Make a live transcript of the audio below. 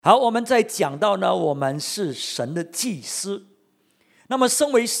好，我们在讲到呢，我们是神的祭司。那么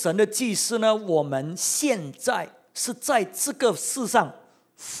身为神的祭司呢，我们现在是在这个世上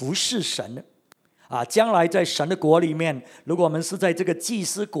服侍神的将来在神的国里面，如果我们是在这个祭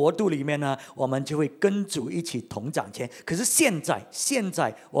司国度里面呢，我们就会跟主一起同掌权。可是现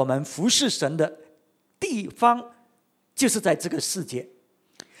在我们服侍神的地方就是在这个世界。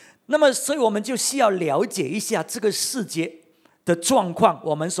那么所以我们就需要了解一下这个世界的状况，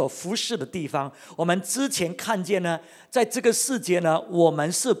我们所服侍的地方。我们之前看见呢，在这个世界呢，我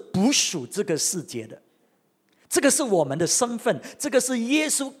们是不属这个世界的，这个是我们的身份，这个是耶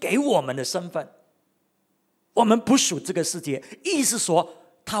稣给我们的身份。我们不属这个世界，意思说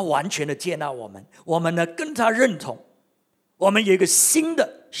他完全的接纳我们，我们呢跟他认同，我们有一个新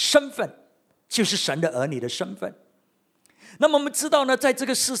的身份，就是神的儿女的身份。那么我们知道呢，在这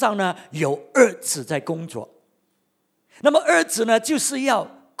个世上呢，有恶子在工作。那么恶子呢，就是要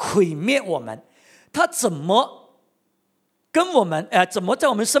毁灭我们。他怎么跟我们怎么在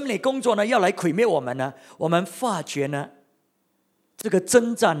我们生命里工作呢？要来毁灭我们呢？我们发觉呢，这个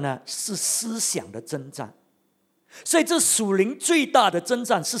征战呢是思想的征战。所以这属灵最大的征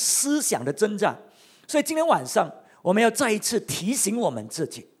战是思想的征战。所以今天晚上我们要再一次提醒我们自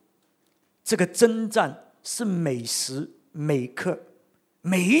己，这个征战是每时每刻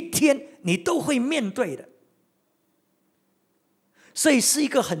每一天你都会面对的。所以是一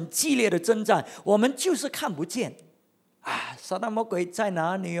个很激烈的征战，我们就是看不见撒旦魔鬼在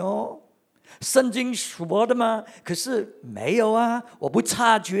哪里哦？圣经说的吗？可是没有我不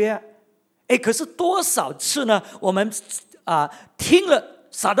察觉可是多少次呢？我们听了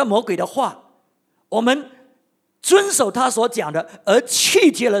撒旦魔鬼的话，我们遵守他所讲的，而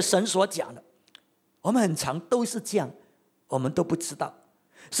拒绝了神所讲的。我们很常都是这样，我们都不知道。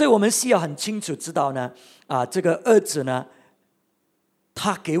所以我们需要很清楚知道呢，这个恶子呢，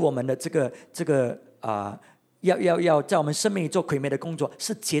他给我们的这个要在我们生命里做毁灭的工作，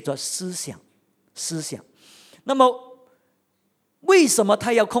是借着思想。那么为什么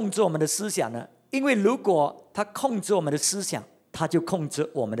他要控制我们的思想呢？因为如果他控制我们的思想，他就控制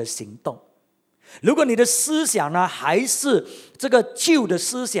我们的行动。如果你的思想呢，还是这个旧的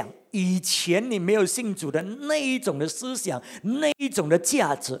思想，以前你没有信主的那一种的思想，那一种的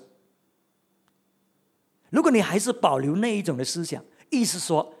价值，如果你还是保留那一种的思想，意思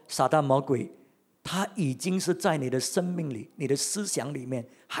说撒旦魔鬼他已经是在你的生命里，你的思想里面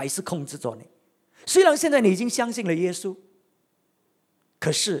还是控制着你。虽然现在你已经相信了耶稣，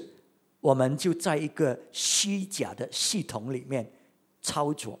可是我们就在一个虚假的系统里面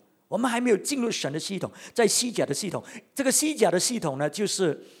操作，我们还没有进入神的系统。在虚假的系统，这个虚假的系统呢，就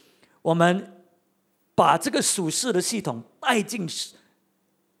是我们把这个属世的系统带进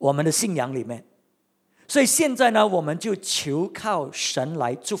我们的信仰里面。所以现在呢，我们就求靠神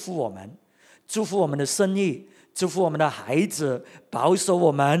来祝福我们，祝福我们的生意，祝福我们的孩子，保守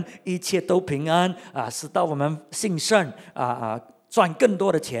我们一切都平安使到我们兴盛赚更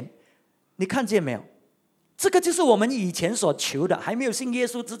多的钱。你看见没有？这个就是我们以前所求的，还没有信耶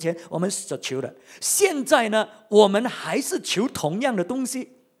稣之前我们所求的。现在呢，我们还是求同样的东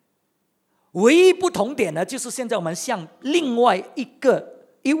西，唯一不同点呢，就是现在我们向另外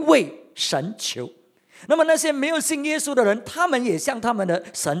一位神求。那么那些没有信耶稣的人，他们也向他们的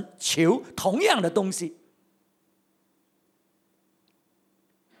神求同样的东西。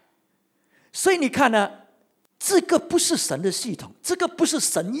所以你看呢，这个不是神的系统，这个不是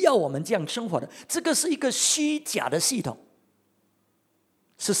神要我们这样生活的，这个是一个虚假的系统，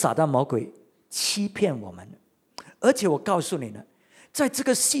是撒旦魔鬼欺骗我们的。而且我告诉你呢，在这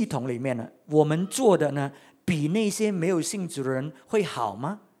个系统里面呢，我们做的呢，比那些没有信主的人会好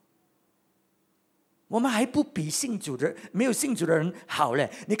吗？我们还不比没有信主的人好嘞。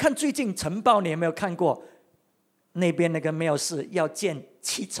你看最近晨报，你有没有看过那边那个庙市要建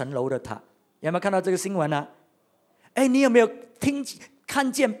7层楼的塔？有没有看到这个新闻呢？你有没有看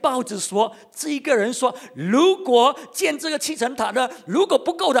见报纸说，这一个人说，如果建这个7层塔的，如果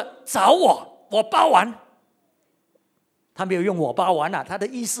不够的，找我包完。他没有用我包完了，他的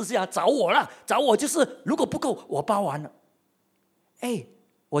意思是要找我了，找我就是如果不够，我包完了。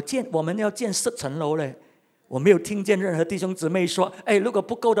我们要建10层楼了，我没有听见任何弟兄姊妹说，如果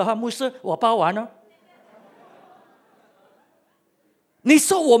不够的话，牧师我包完了。你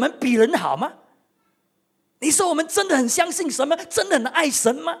说我们比人好吗？你说我们真的很相信神吗？真的很爱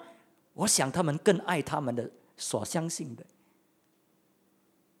神吗？我想他们更爱他们的所相信的。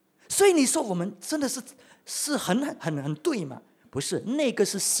所以你说我们真的是很对吗？不是，那个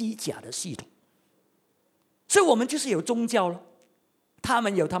是虚假的系统。所以我们就是有宗教了，他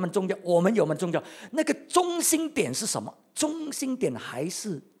们有他们宗教，我们有我们宗教。那个中心点是什么？中心点还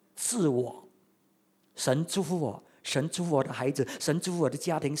是自我。神祝福我，神祝福我的孩子，神祝福我的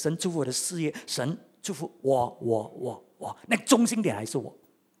家庭，神祝福我的事业，神祝福我，那个中心点还是我。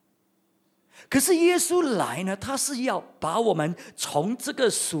可是耶稣来呢，他是要把我们从这个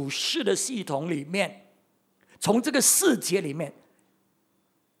属世的系统里面，从这个世界里面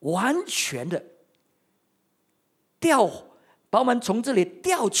完全的把我们从这里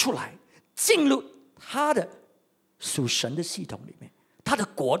调出来，进入他的属神的系统里面，他的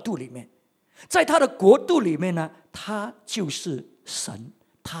国度里面。在他的国度里面呢，他就是神，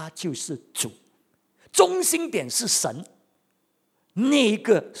他就是主，中心点是神，那一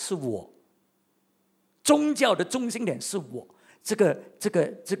个是我。宗教的中心点是我，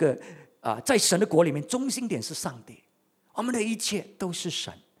在神的国里面，中心点是上帝。我们的一切都是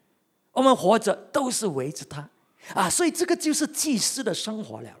神，我们活着都是围着他所以这个就是祭司的生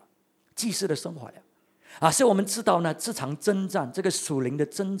活了，祭司的生活了所以我们知道呢，这场征战，这个属灵的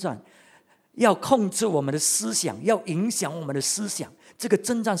征战，要控制我们的思想，要影响我们的思想，这个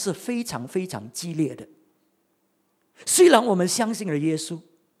征战是非常非常激烈的。虽然我们相信了耶稣，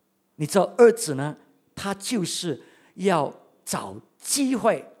你知道儿子呢，他就是要找机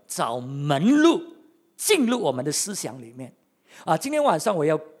会，找门路进入我们的思想里面今天晚上我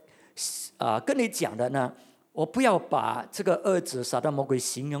要跟你讲的呢，我不要把这个儿子撒旦魔鬼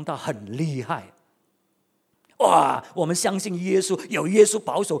形容到很厉害。哇，我们相信耶稣，有耶稣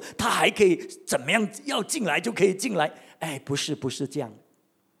保守，他还可以怎么样，要进来就可以进来。不是这样。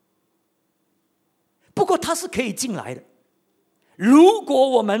不过他是可以进来的，如果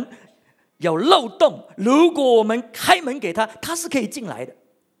我们有漏洞，如果我们开门给他，他是可以进来的。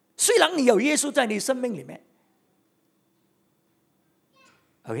虽然你有耶稣在你生命里面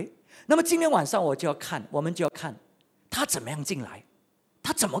OK， 那么今天晚上我们就要看他怎么样进来，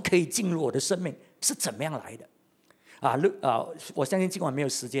他怎么可以进入我的生命，是怎么样来的我相信今晚没有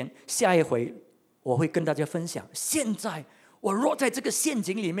时间，下一回我会跟大家分享。现在我落在这个陷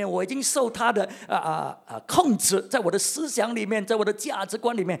阱里面，我已经受他的控制，在我的思想里面，在我的价值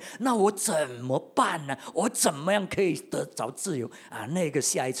观里面，那我怎么办呢？我怎么样可以得着自由那个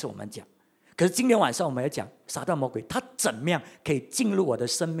下一次我们讲。可是今天晚上我们要讲撒旦魔鬼他怎么样可以进入我的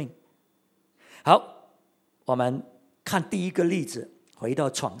生命。好，我们看第一个例子，回到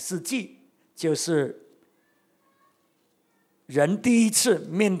创世纪，就是人第一次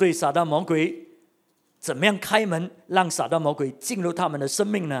面对撒旦魔鬼，怎么样开门让撒旦魔鬼进入他们的生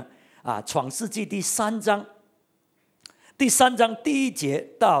命呢？创世纪第3章第1节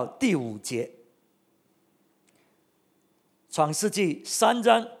到第5节。创世纪3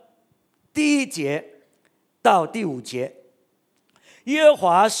章第1节到第5节。耶和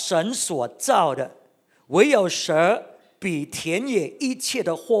华神所造的，唯有蛇比田野一切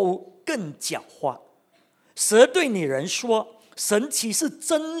的货物更狡猾。蛇对女人说：神岂是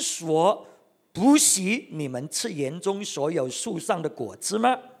真说不许你们吃园中所有树上的果子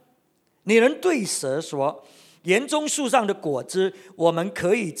吗？女人对蛇说：园中树上的果子我们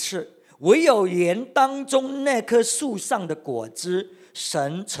可以吃，唯有园当中那棵树上的果子，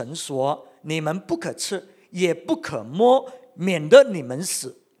神曾说你们不可吃，也不可摸，免得你们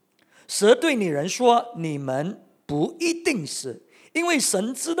死。蛇对女人说：你们不一定死，因为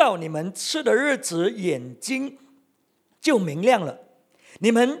神知道你们吃的日子眼睛就明亮了，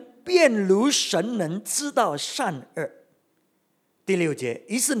你们便如神能知道善恶。第6节。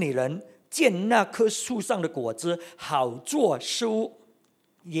于是女人见那棵树上的果子好做食物，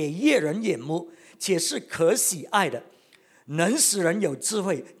也悦人眼目，且是可喜爱的，能使人有智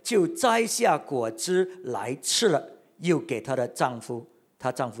慧，就摘下果子来吃了，又给她的丈夫，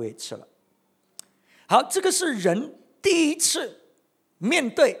她丈夫也吃了。好，这个是人第一次面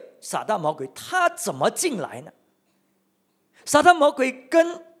对撒旦魔鬼，他怎么进来呢？撒旦魔鬼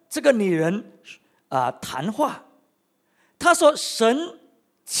跟这个女人谈话，他说：神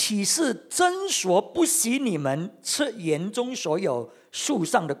岂是真说不许你们吃园中所有树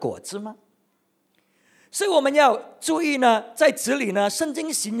上的果子吗？所以我们要注意呢，在这里呢，圣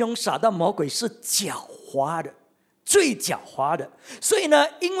经形容撒旦魔鬼是狡猾的，最狡狡猾的。所以呢，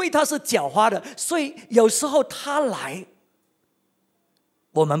因为他是狡猾的，所以有时候他来，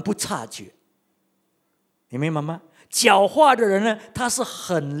我们不察觉。你明白吗？狡猾的人呢，他是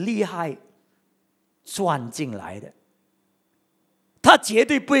很厉害钻进来的。他绝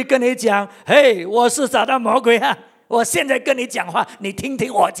对不会跟你讲：“嘿，我是撒旦魔鬼啊！我现在跟你讲话，你听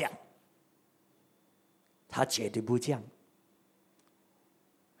听我讲。”他绝对不这样。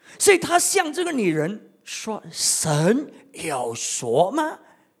所以他向这个女人说：“神有说吗？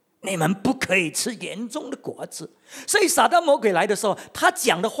你们不可以吃园中的果子。”所以撒旦魔鬼来的时候，他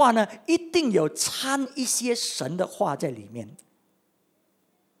讲的话呢，一定有掺一些神的话在里面。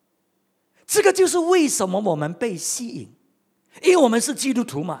这个就是为什么我们被吸引，因为我们是基督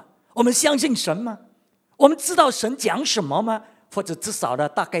徒嘛，我们相信神嘛，我们知道神讲什么吗？或者至少呢，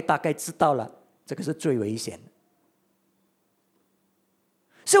大概知道了，这个是最危险的。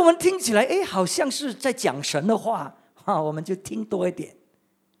所以我们听起来，好像是在讲神的话，我们就听多一点。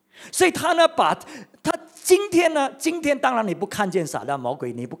所以他呢，今天当然你不看见撒旦魔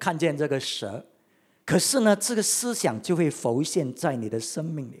鬼，你不看见这个蛇，可是呢，这个思想就会浮现在你的生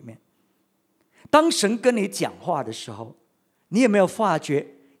命里面。当神跟你讲话的时候，你有没有发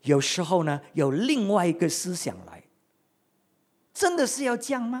觉，有时候呢，有另外一个思想来？真的是要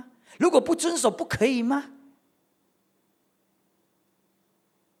这样吗？如果不遵守，不可以吗？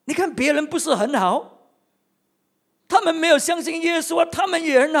你看别人不是很好，他们没有相信耶稣啊，他们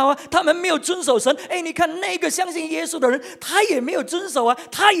也很好啊，他们没有遵守神。你看那个相信耶稣的人，他也没有遵守啊，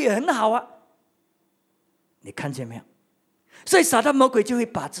他也很好啊。你看见没有？所以撒旦魔鬼就会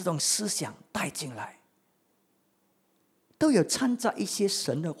把这种思想带进来，都有掺杂一些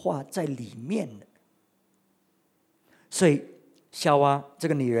神的话在里面的。所以夏娃这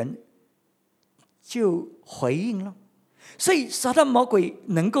个女人就回应了。所以撒旦魔鬼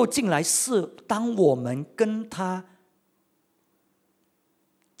能够进来，是当我们跟他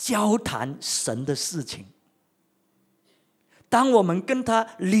交谈神的事情，当我们跟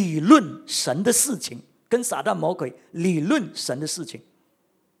他理论神的事情，跟撒旦魔鬼理论神的事情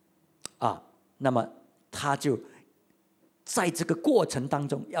那么他就在这个过程当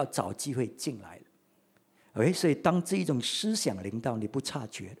中要找机会进来了。所以当这一种思想临到，你不察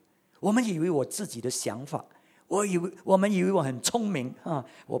觉，我们以为我自己的想法，我们以为我很聪明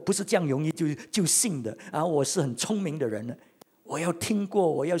我不是这样容易就信的我是很聪明的人了，我要听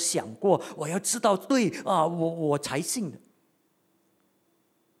过，我要想过，我要知道对我才信的。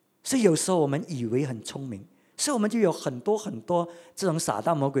所以有时候我们以为很聪明，所以我们就有很多这种撒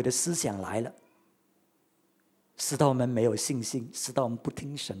旦魔鬼的思想来了，使到我们没有信心，使到我们不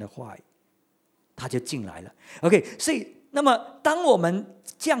听神的话语，他就进来了。 OK， 所以那么当我们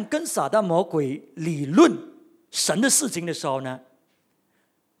这样跟撒旦魔鬼理论神的事情的时候呢，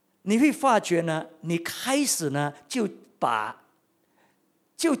你会发觉呢，你开始呢就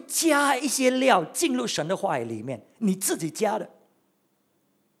加一些料进入神的话语里面，你自己加的。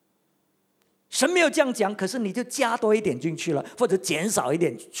神没有这样讲，可是你就加多一点进去了，或者减少一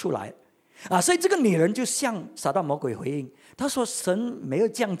点出来所以这个女人就向撒旦魔鬼回应，她说神没有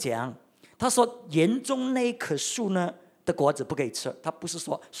这样讲，她说园中那一棵树呢的果子不可以吃，她不是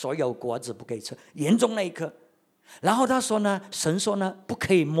说所有果子不可以吃，园中那一棵。然后她说呢，神说呢不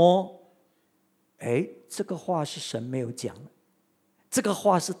可以摸。这个话是神没有讲的，这个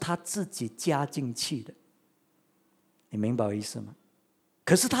话是她自己加进去的，你明白我意思吗？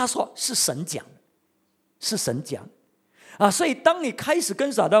可是他说是神讲的，是神讲所以当你开始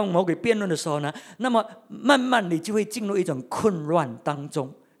跟撒旦魔鬼辩论的时候呢，那么慢慢你就会进入一种混乱当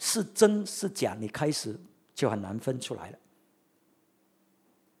中，是真是假，你开始就很难分出来了。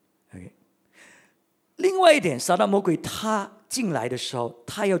另外一点，撒旦魔鬼他进来的时候，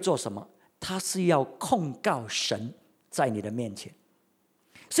他要做什么？他是要控告神在你的面前。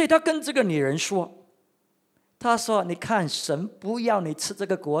所以他跟这个女人说，他说你看神不要你吃这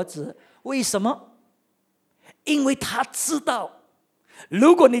个果子，为什么？因为他知道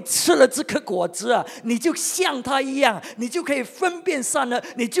如果你吃了这颗果子你就像他一样，你就可以分辨善恶，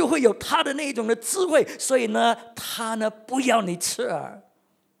你就会有他的那种的智慧，所以呢他呢不要你吃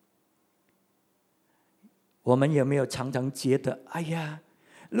我们有没有常常觉得，哎呀，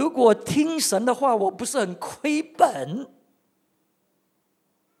如果听神的话，我不是很亏本？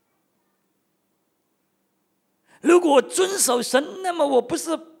如果我遵守神，那么我不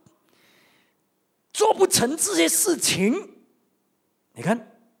是做不成这些事情？你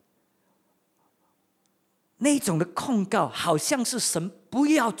看那种的控告，好像是神不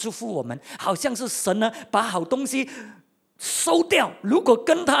要祝福我们，好像是神呢把好东西收掉，如果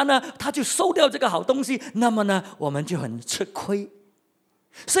跟他呢，他就收掉这个好东西，那么呢我们就很吃亏。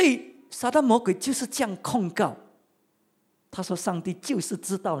所以撒旦魔鬼就是这样控告，他说上帝就是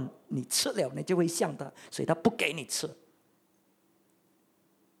知道你吃了你就会像他，所以他不给你吃，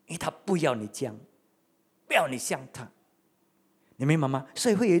因为他不要你这样，不要你像他，你明白吗？所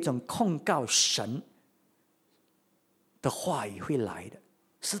以会有一种控告神的话语会来的，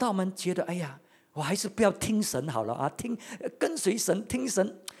使到我们觉得，哎呀，我还是不要听神好了跟随神，听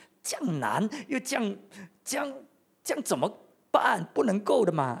神这样难，又这样怎么办？不能够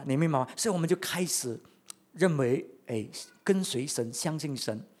的嘛，你明白吗？所以我们就开始认为，跟随神，相信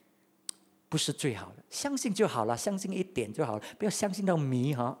神不是最好的，相信就好了，相信一点就好了，不要相信到迷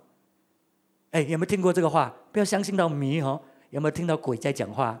有没有听过这个话？不要相信到迷有没有听到鬼在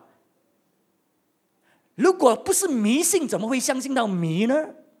讲话？如果不是迷信，怎么会相信到迷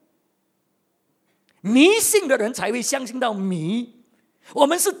呢？迷信的人才会相信到迷，我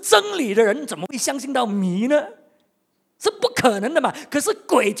们是真理的人，怎么会相信到迷呢？是不可能的嘛。可是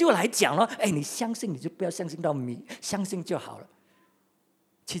鬼就来讲了，你相信你就不要相信到迷，相信就好了，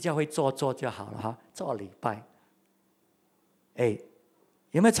去教会做就好了哈，做礼拜。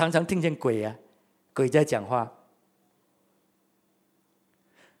有没有常常听见鬼鬼在讲话？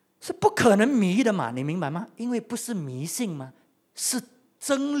是不可能迷的嘛，你明白吗？因为不是迷信嘛，是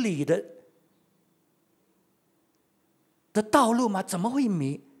真理的道路嘛，怎么会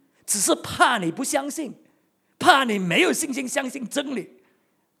迷？只是怕你不相信，怕你没有信心相信真理，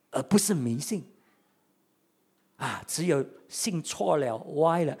而不是迷信只有信错了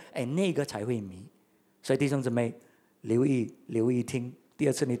歪了，那个才会迷。所以弟兄姊妹留意听，第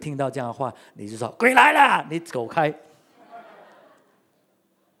二次你听到这样的话，你就说鬼来了，你走开。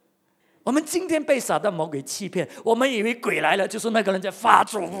我们今天被撒旦魔鬼欺骗，我们以为鬼来了就是那个人在发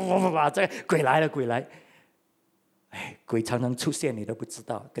作，这鬼来了，鬼来。鬼常常出现你都不知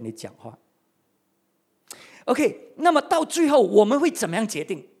道，跟你讲话。OK， 那么到最后我们会怎么样决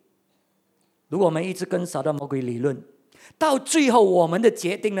定？如果我们一直跟撒旦魔鬼理论，到最后我们的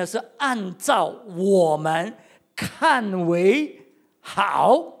决定呢，是按照我们看为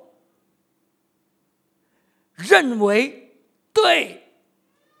好，认为对，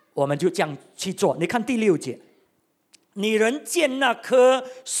我们就这样去做。你看第6节，你人见那棵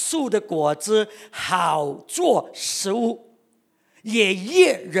树的果子好做食物，也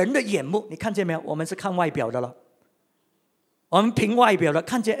悦人的眼目。你看见没有？我们是看外表的了，我们凭外表的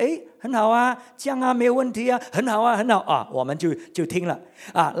看见，很好啊，这样啊，没有问题啊，很好啊，很好啊，我们就听了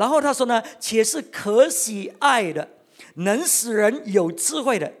然后他说呢，且是可喜爱的，能使人有智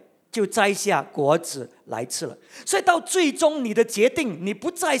慧的，就摘下果子来吃了。所以到最终你的决定，你不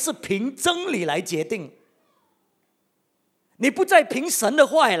再是凭真理来决定，你不再凭神的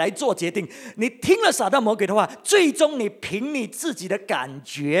话来做决定，你听了撒旦魔鬼的话，最终你凭你自己的感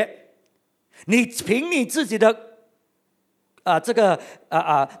觉，你凭你自己的这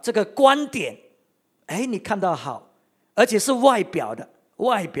个观点，你看到好，而且是外表的。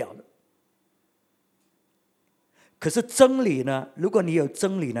可是真理呢？如果你有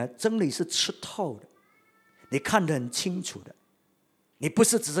真理呢？真理是吃透的，你看得很清楚的，你不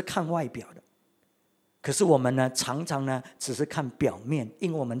是只是看外表的。可是我们呢，常常呢，只是看表面，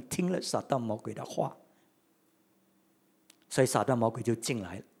因为我们听了撒旦魔鬼的话，所以撒旦魔鬼就进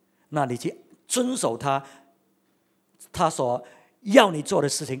来了。那你去遵守他所要你做的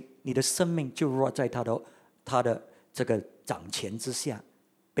事情，你的生命就落在他的这个掌权之下，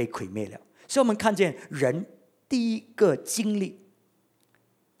被毁灭了。所以我们看见人第一个经历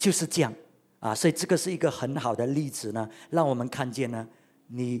就是这样所以这个是一个很好的例子呢，让我们看见呢，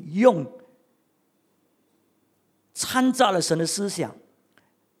你用掺杂了神的思想，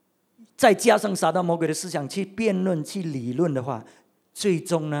再加上撒旦魔鬼的思想去辩论去理论的话，最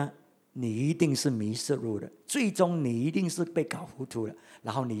终呢，你一定是迷失路的，最终你一定是被搞糊涂了，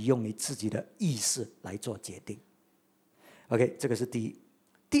然后你用你自己的意识来做决定。 OK， 这个是第一。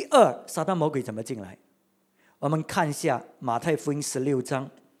第二，撒旦魔鬼怎么进来？我们看一下马太福音16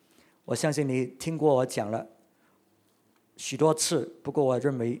章，我相信你听过我讲了许多次，不过我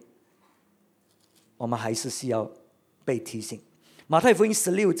认为我们还是需要被提醒。马太福音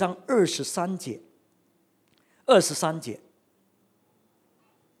16章23节，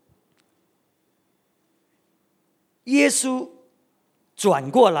耶稣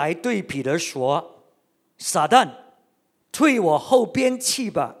转过来对彼得说：“撒旦，退我后边去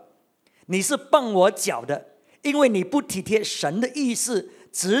吧！你是绊我脚的，因为你不体贴神的意思，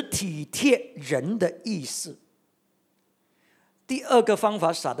只体贴人的意思。”第二个方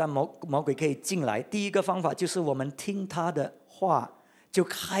法，撒旦魔鬼可以进来。第一个方法就是我们听他的话，就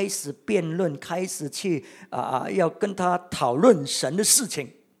开始辩论，开始去要跟他讨论神的事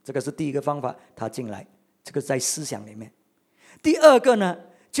情，这个是第一个方法，他进来，这个在思想里面。第二个呢，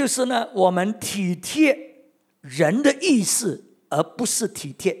就是呢，我们体贴人的意思，而不是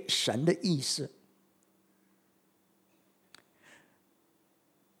体贴神的意思。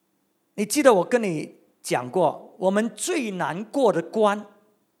你记得我跟你讲过，我们最难过的关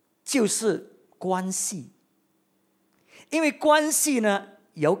就是关系，因为关系呢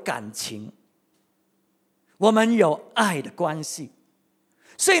有感情，我们有爱的关系，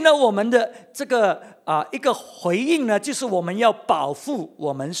所以呢，我们的这个一个回应呢，就是我们要保护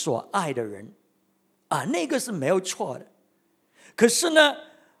我们所爱的人那个是没有错的。可是呢，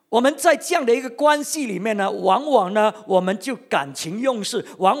我们在这样的一个关系里面呢，往往呢，我们就感情用事，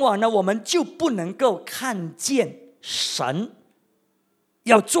往往呢，我们就不能够看见神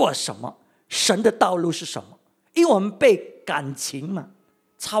要做什么，神的道路是什么？因为我们被感情嘛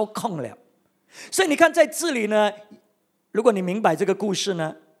操控了。所以你看在这里呢，如果你明白这个故事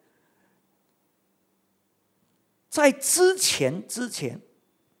呢，在之前，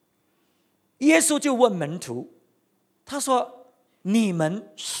耶稣就问门徒，他说：“你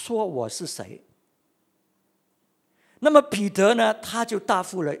们说我是谁？”那么彼得呢，他就答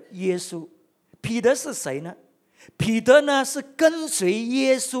复了耶稣。彼得是谁呢？彼得呢是跟随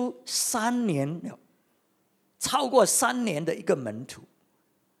耶稣3年了，超过3年的一个门徒。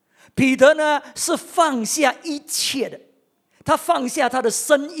彼得呢是放下一切的，他放下他的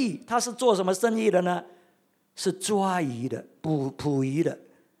生意，他是做什么生意的呢？是抓鱼的，捕鱼的。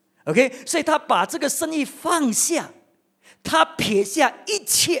OK， 所以他把这个生意放下，他撇下一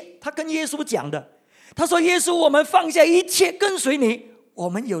切。他跟耶稣讲的，他说：“耶稣，我们放下一切跟随你，我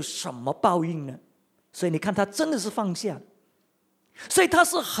们有什么报应呢？”所以你看，他真的是放下，所以他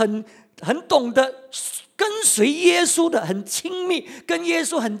是很懂得跟随耶稣的，很亲密，跟耶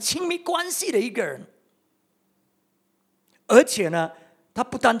稣很亲密关系的一个人。而且呢，他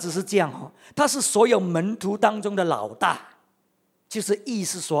不单只是这样，他是所有门徒当中的老大，就是意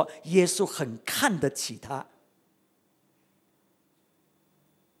思说耶稣很看得起他。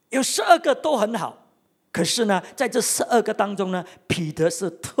有12个都很好，可是呢，在这12个当中呢，彼得是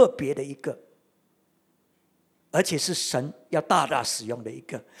特别的一个，而且是神要大大使用的一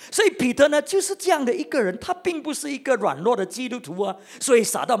个。所以彼得呢就是这样的一个人，他并不是一个软弱的基督徒啊，所以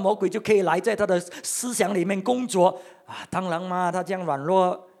撒旦魔鬼就可以来在他的思想里面工作啊。当然嘛，他这样软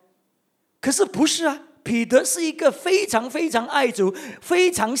弱，可是不是啊，彼得是一个非常非常爱主，非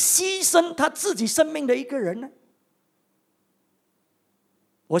常牺牲他自己生命的一个人呢。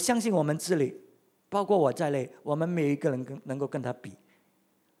我相信我们这里，包括我在内，我们每一个人能够跟他比。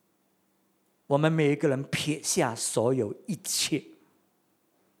我们每一个人撇下所有一切，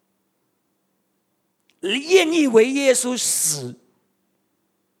愿意为耶稣死。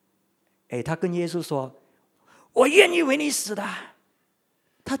他跟耶稣说：“我愿意为你死的。”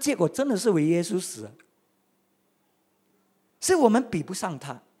他结果真的是为耶稣死，所以我们比不上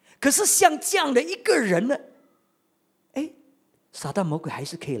他。可是像这样的一个人呢，撒旦魔鬼还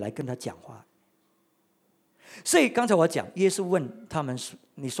是可以来跟他讲话。所以刚才我讲，耶稣问他们：“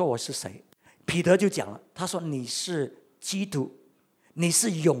你说我是谁？”彼得就讲了，他说：“你是基督，你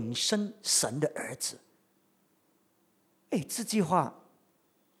是永生神的儿子。”这句话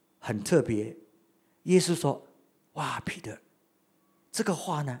很特别。耶稣说：“哇，彼得，这个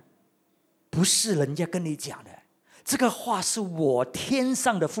话呢，不是人家跟你讲的，这个话是我天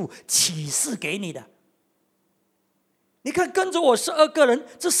上的父启示给你的。你看，跟着我12个人，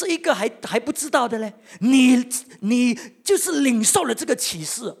这是一个还不知道的嘞。你就是领受了这个启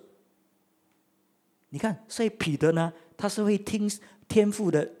示。”你看，所以彼得呢，他是会听天父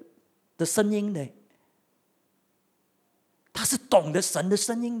的声音的，他是懂得神的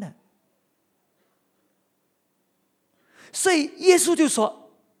声音的。所以耶稣就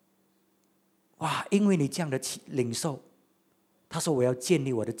说：“哇，因为你这样的领受，他说我要建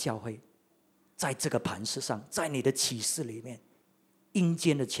立我的教会，在这个磐石上，在你的启示里面，阴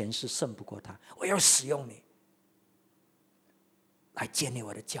间的权势胜不过他，我要使用你来建立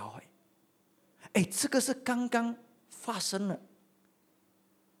我的教会。”这个是刚刚发生了。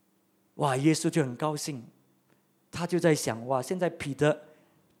哇，耶稣就很高兴，他就在想：哇，现在彼得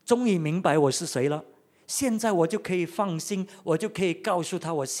终于明白我是谁了，现在我就可以放心，我就可以告诉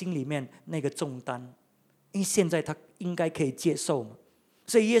他我心里面那个重担，因为现在他应该可以接受嘛。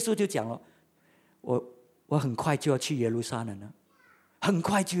所以耶稣就讲了：我很快就要去耶路撒冷了，很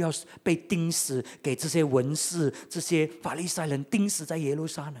快就要被钉死，给这些文士、这些法利赛人钉死在耶路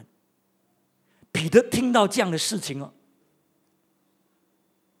撒冷。彼得听到这样的事情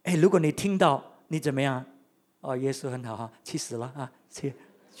如果你听到，你怎么样？耶稣很好去死了啊，去。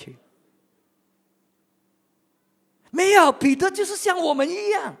没有，彼得就是像我们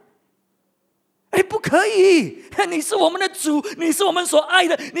一样，不可以，你是我们的主，你是我们所爱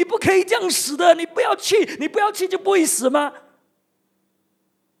的，你不可以这样死的，你不要去，你不要去就不会死吗？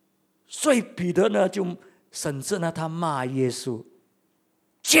所以彼得呢，就甚至呢，他骂耶稣，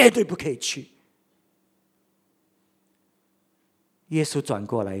绝对不可以去。耶稣转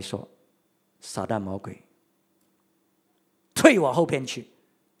过来说：“撒旦魔鬼，退我后边去，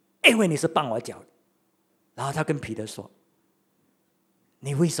因为你是绊我脚的。”然后他跟彼得说：“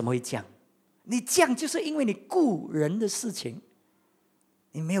你为什么会这样？你这样就是因为你顾人的事情，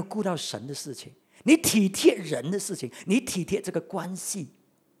你没有顾到神的事情，你体贴人的事情，你体贴这个关系，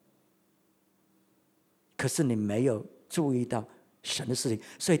可是你没有注意到神的事情。”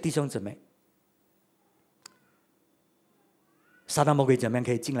所以弟兄姊妹，撒旦魔鬼怎么样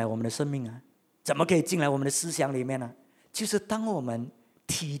可以进来我们的生命啊？怎么可以进来我们的思想里面呢？就是当我们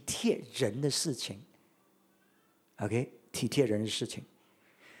体贴人的事情 ，OK， 体贴人的事情。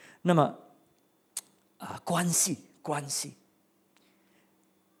那么关系，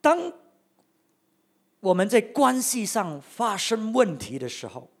当我们在关系上发生问题的时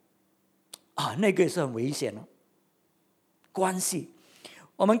候，那个是很危险的。关系，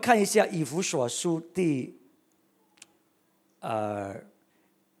我们看一下以弗所书第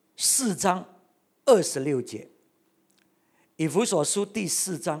4章26节。以弗所书第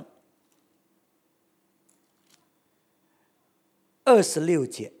4章26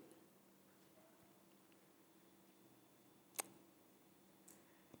节，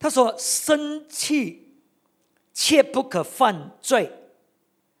他说：“生气切不可犯罪，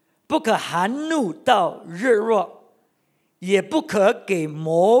不可含怒到日落，也不可给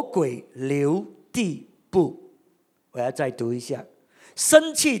魔鬼留地步。”我要再读一下：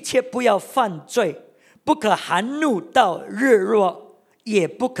生气切不要犯罪，不可含怒到日落，也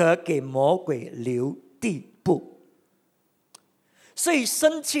不可给魔鬼留地步。所以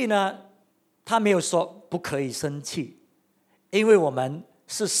生气呢，他没有说不可以生气，因为我们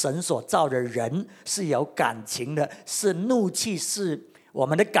是神所造的人，是有感情的，是怒气是我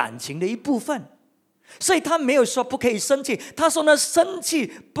们的感情的一部分，所以他没有说不可以生气，他说呢，生气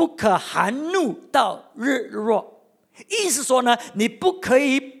不可含怒到日落，意思说呢，你不可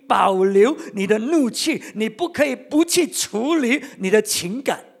以保留你的怒气，你不可以不去处理你的情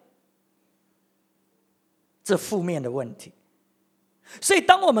感，这负面的问题。所以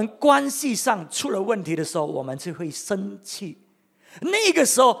当我们关系上出了问题的时候，我们就会生气，那个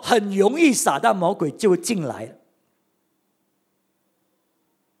时候很容易撒旦魔鬼就进来了。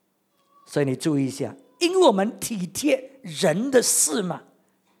所以你注意一下，因为我们体贴人的事嘛，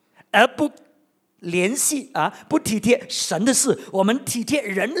而不联系不体贴神的事，我们体贴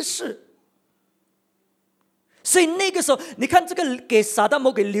人的事。所以那个时候，你看这个给撒旦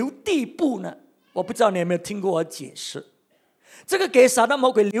魔鬼留地步呢，我不知道你有没有听过我解释。这个给撒旦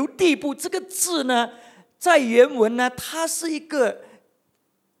魔鬼留地步这个字呢，在原文呢，它是一个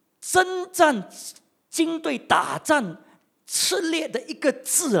征战军队打仗吃猎的一个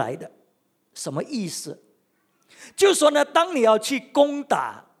字来的。什么意思？就是说呢，当你要去攻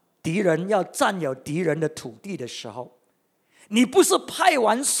打敌人，要占有敌人的土地的时候，你不是派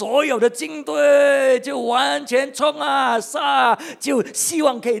完所有的军队就完全冲杀，就希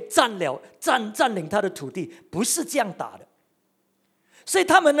望可以占领他的土地，不是这样打的。所以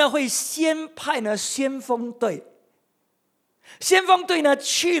他们呢会先派呢先锋队，先锋队呢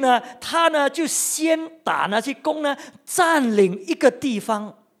去呢，他呢就先打呢去攻呢，占领一个地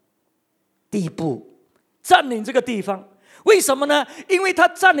方，地步占领这个地方。为什么呢？因为他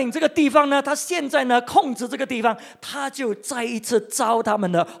占领这个地方呢，他现在呢控制这个地方，他就再一次招他们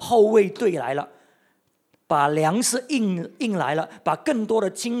的后卫队来了，把粮食运来了，把更多的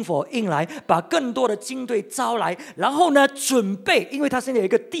军火运来，把更多的军队招来，然后呢准备，因为他现在有一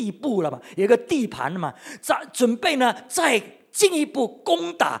个地步了嘛，有一个地盘了嘛，准备呢再进一步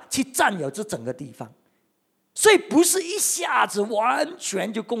攻打，去占有这整个地方。所以不是一下子完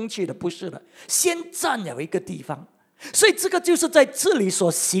全就攻去的，不是的，先占有一个地方。所以这个就是在这里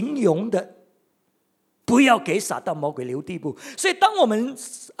所形容的，不要给撒旦魔鬼留地步。所以当我们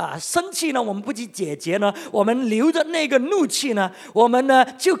生气呢，我们不去解决呢，我们留着那个怒气呢，我们呢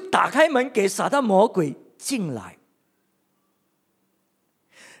就打开门给撒旦魔鬼进来。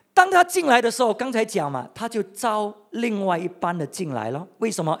当他进来的时候，刚才讲嘛，他就招另外一班的进来了。为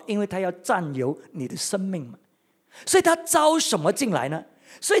什么？因为他要占有你的生命嘛。所以他招什么进来呢？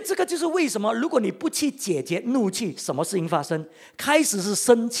所以这个就是为什么，如果你不去解决怒气，什么事情发生？开始是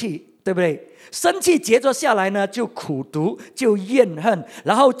生气，对不对？生气接着下来呢，就苦毒，就怨恨，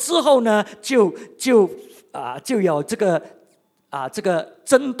然后之后呢，就有这个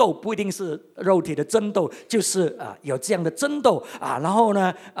争斗，不一定是肉体的争斗，就是有这样的争斗然后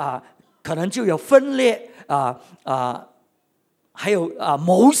呢可能就有分裂还有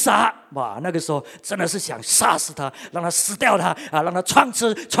谋杀，哇，那个时候真的是想杀死他，让他死掉他让他撞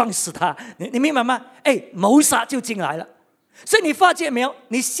死他，你明白吗？谋杀就进来了。所以你发现没有，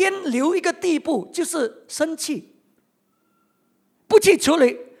你先留一个地步，就是生气，不去处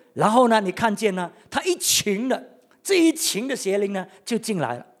理，然后呢，你看见呢，他这一群的邪灵呢就进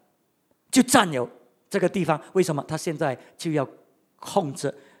来了，就占有这个地方。为什么？他现在就要控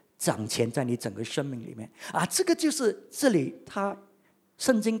制掌权在你整个生命里面这个就是这里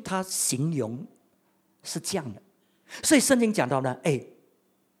圣经它形容是这样的。所以圣经讲到呢，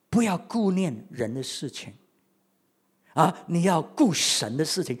不要顾念人的事情你要顾神的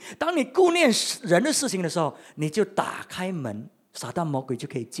事情。当你顾念人的事情的时候，你就打开门撒旦魔鬼就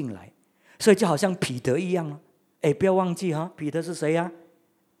可以进来。所以就好像彼得一样，不要忘记彼得是谁啊？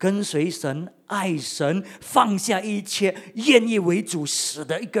跟随神、爱神、放下一切、愿意为主死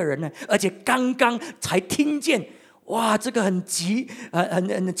的一个人呢。而且刚刚才听见，哇，这个很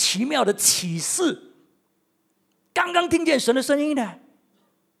奇妙的启示，刚刚听见神的声音呢，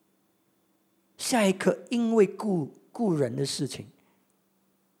下一刻因为顾人的事情，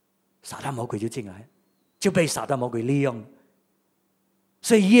撒旦魔鬼就进来，就被撒旦魔鬼利用。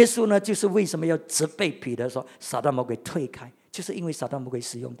所以耶稣呢，就是为什么要责备彼得说撒旦魔鬼退开，就是因为撒旦魔鬼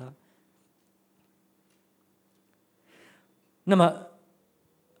使用他。那么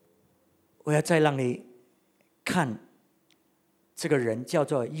我要再让你看这个人叫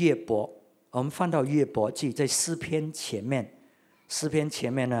做约伯。我们翻到约伯记，在诗篇前面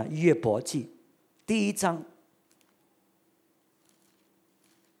呢，约伯记第1章。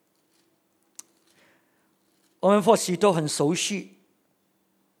我们或许都很熟悉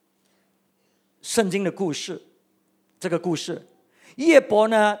圣经的故事。这个故事，约伯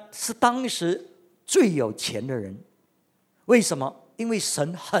呢是当时最有钱的人。为什么？因为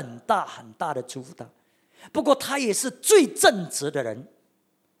神很大很大的祝福他。不过他也是最正直的人，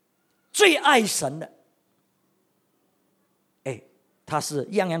最爱神的。他是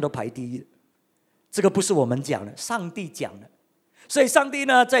样样都排第一的。这个不是我们讲的，上帝讲的。所以上帝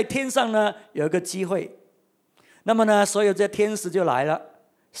呢，在天上呢有一个机会，那么呢，所有这天使就来了。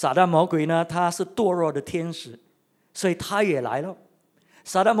撒旦魔鬼呢，他是堕落的天使，所以他也来了。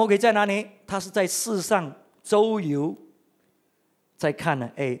撒旦魔鬼在哪里？他是在世上周游，在看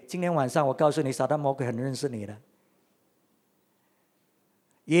呢。今天晚上我告诉你，撒旦魔鬼很认识你的。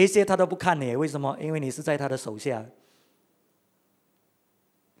有一些他都不看你，为什么？因为你是在他的手下。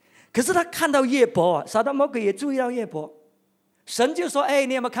可是他看到约伯撒旦魔鬼也注意到约伯。神就说：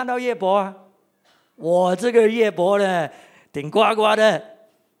你有没有看到约伯啊？我这个约伯呢，顶呱呱的，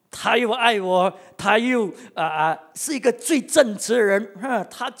他又爱我，他又是一个最正直的人，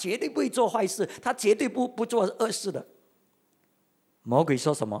他绝对不会做坏事，他绝对不做恶事的。魔鬼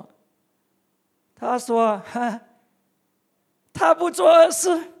说什么？他说：他不做恶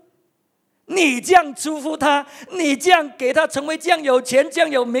事，你这样祝福他，你这样给他成为这样有钱，这样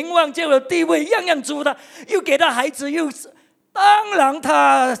有名望，这样有地位，样样祝福他，又给他孩子，又当然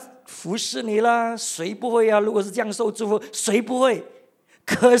他服侍你啦，谁不会啊？如果是这样受祝福，谁不会？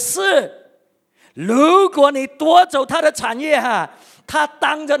可是如果你夺走他的产业他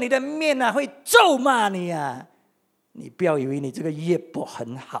当着你的面会咒骂你你不要以为你这个约伯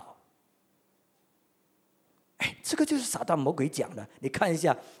很好。这个就是撒旦魔鬼讲的。你看一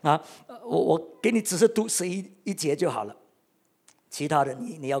下我给你只是读11节就好了，其他的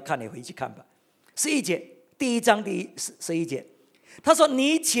你要看，你回去看吧。11节，第1章第11节，他说：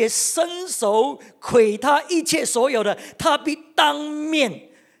你且伸手毁他一切所有的，他必当面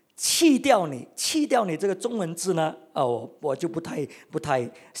弃掉你。弃掉你这个中文字呢，我就不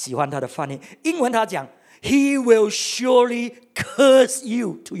太喜欢他的翻译。英文他讲 He will surely curse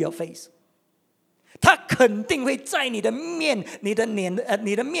you to your face。他肯定会在你的面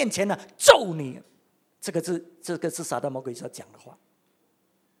前呢咒你。这个是撒旦魔鬼所讲的话。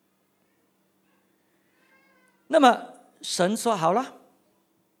那么神说好了，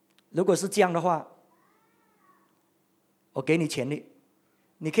如果是这样的话，我给你权利，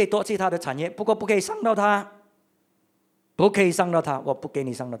你可以夺去他的产业，不过不可以伤到他，不可以伤到他，我不给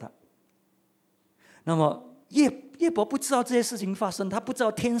你伤到他。那么约伯不知道这些事情发生，他不知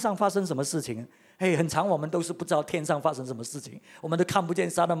道天上发生什么事情。很常我们都是不知道天上发生什么事情，我们都看不见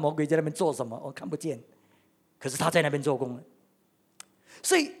撒旦魔鬼在那边做什么，我看不见，可是他在那边做工了。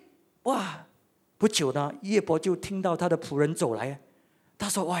所以不久呢，约伯就听到他的仆人走来，他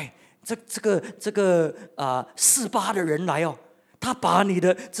说：喂，这个示巴的人来他把你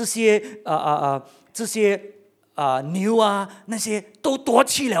的这些牛那些都夺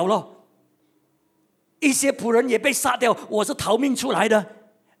去了，一些仆人也被杀掉，我是逃命出来的。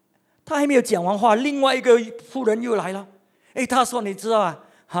他还没有讲完话，另外一个仆人又来了。他说：你知道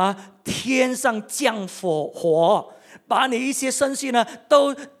天上降火，把你一些牲畜呢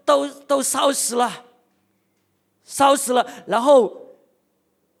都烧死了。然后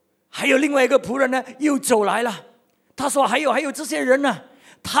还有另外一个仆人呢又走来了。他说还有这些人呢，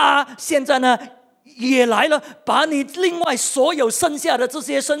他现在呢也来了，把你另外所有剩下的这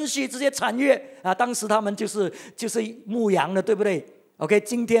些牲畜、这些产业当时他们就是牧羊的，对不对？OK，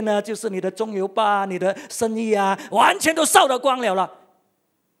 今天呢，就是你的中油吧，你的生意完全都烧得光了。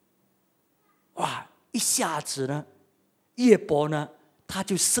一下子呢，约伯呢，他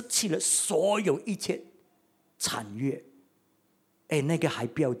就失去了所有一切产业。那个还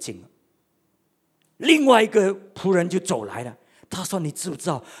不要紧，另外一个仆人就走来了，他说：“你知不知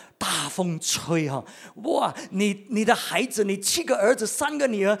道，大风吹哇，你的孩子，你7个儿子3个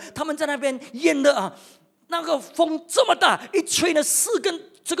女儿，他们在那边淹了那个风这么大，一吹呢，4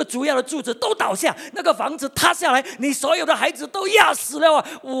根这个主要的柱子都倒下，那个房子塌下来，你所有的孩子都压死了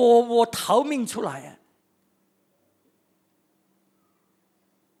我逃命出来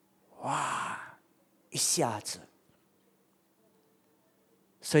哇，一下子。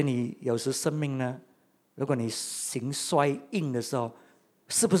所以你有时生命呢，如果你形衰硬的时候，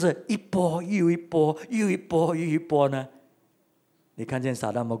是不是一波又一波，又一波又一波呢？你看见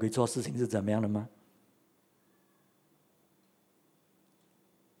撒旦魔鬼做事情是怎么样的吗？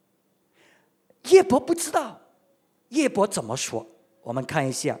耶伯不知道，耶伯怎么说？我们看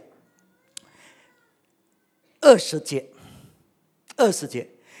一下20节。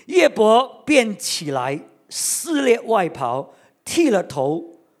耶伯便起来，撕裂外袍，剃了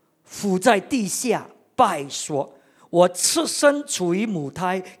头，伏在地下拜说：我赤身处于母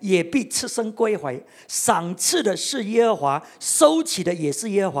胎，也必赤身归回。赏赐的是耶和华，收起的也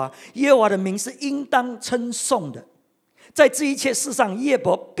是耶和华。耶和华的名是应当称颂的。在这一切事上，耶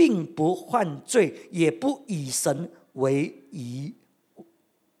伯并不犯罪，也不以神为遗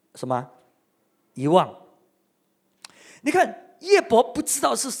忘。你看，耶伯不知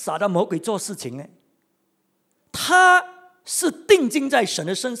道是撒旦魔鬼做事情呢，他是定睛在神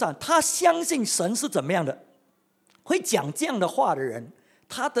的身上，他相信神是怎么样的。会讲这样的话的人，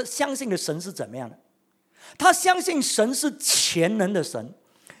他的相信的神是怎么样的？他相信神是全能的神，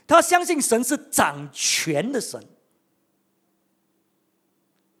他相信神是掌权的神。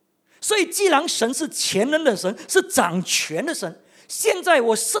所以既然神是全能的神，是掌权的神，现在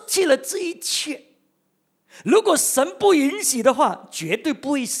我失去了这一切，如果神不允许的话，绝对不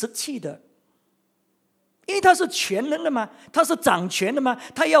会失去的。因为他是全能的嘛，他是掌权的嘛，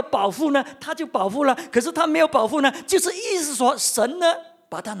他要保护呢，他就保护了。可是他没有保护呢，就是意思说神呢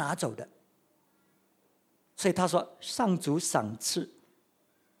把他拿走的。所以他说上主赏赐，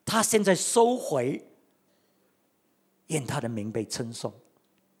他现在收回，愿他的名被称颂。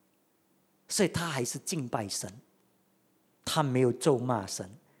所以他还是敬拜神，他没有咒骂神，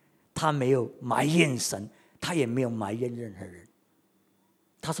他没有埋怨神，他也没有埋怨任何人。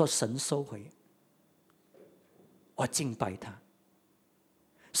他说神收回，我敬拜他。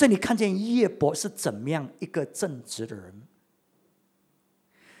所以你看见耶伯是怎么样一个正直的人，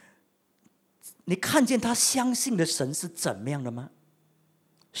你看见他相信的神是怎么样的吗？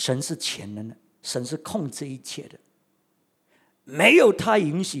神是全能的，神是控制一切的，没有他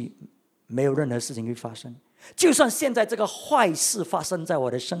允许，没有任何事情会发生。就算现在这个坏事发生在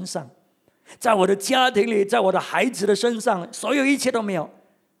我的身上，在我的家庭里，在我的孩子的身上，所有一切都没有，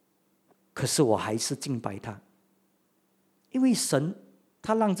可是我还是敬拜他。因为神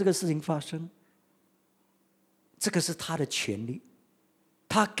他让这个事情发生，这个是他的权利，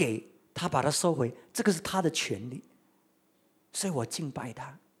他给他把它收回，这个是他的权利，所以我敬拜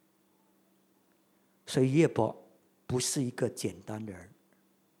他。所以耶伯不是一个简单的人。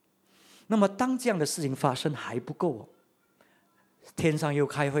那么当这样的事情发生还不够天上又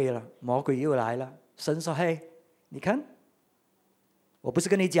开会了，魔鬼又来了。神说：嘿，你看我不是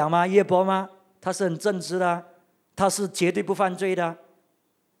跟你讲吗？耶伯吗？他是很正直的，他是绝对不犯罪的。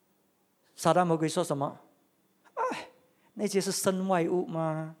撒旦魔鬼说什么？那些是身外物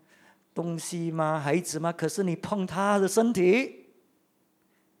吗？东西吗？孩子吗？可是你碰他的身体，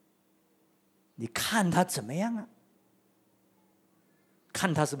你看他怎么样啊？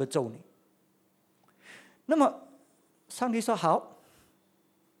看他是不是咒你？那么上帝说好，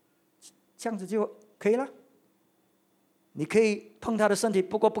这样子就可以了。你可以碰他的身体，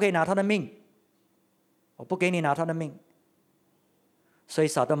不过不可以拿他的命，我不给你拿他的命。所以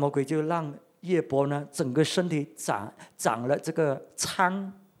撒旦魔鬼就让耶伯呢整个身体长了这个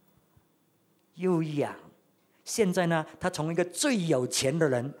疮，又痒。现在呢，他从一个最有钱的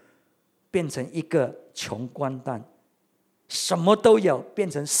人变成一个穷光蛋，什么都有变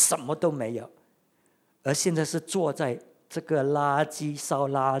成什么都没有。而现在是坐在这个烧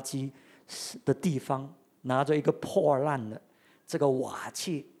垃圾的地方，拿着一个破烂的这个瓦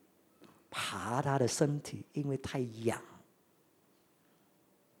器爬他的身体，因为太痒。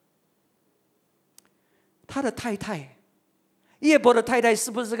他的太太，耶伯的太太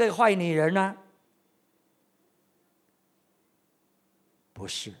是不是个坏女人呢？不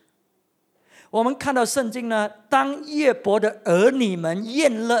是。我们看到圣经呢，当耶伯的儿女们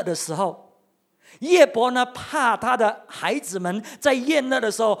宴乐的时候，耶伯呢怕他的孩子们在宴乐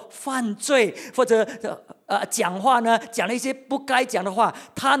的时候犯罪，或者讲话呢讲了一些不该讲的话，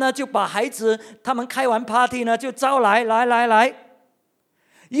他呢就把孩子他们开完 party 呢就招来。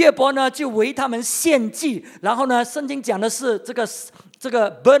约伯呢就为他们献祭，然后呢，圣经讲的是这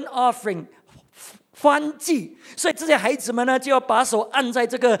个 burnt offering 燔祭，所以这些孩子们呢就要把手按在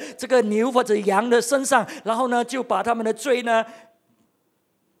这个牛或者羊的身上，然后呢就把他们的罪呢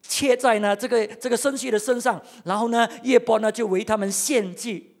切在呢这个牲畜的身上，然后呢约伯呢就为他们献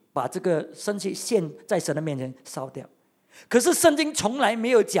祭，把这个牲畜献在神的面前烧掉。可是圣经从来没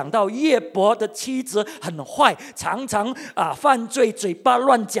有讲到约伯的妻子很坏，常常犯罪，嘴巴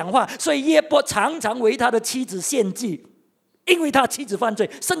乱讲话，所以约伯常常为他的妻子献祭，因为他妻子犯罪，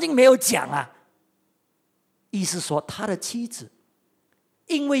圣经没有讲啊。意思说他的妻子，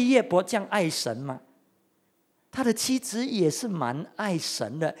因为约伯这样爱神嘛，他的妻子也是蛮爱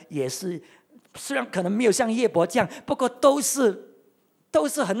神的，也是虽然可能没有像约伯这样，不过都是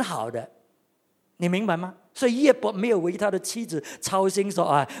很好的，你明白吗？所以约伯没有为他的妻子操心，说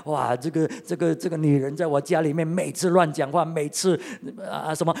哇，这个女人在我家里面每次乱讲话，每次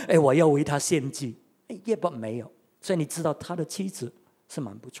什么我要为她献祭，约伯没有，所以你知道他的妻子是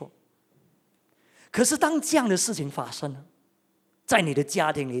蛮不错。可是当这样的事情发生了，在你的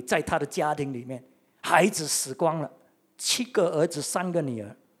家庭里，在他的家庭里面，孩子死光了，7个儿子3个女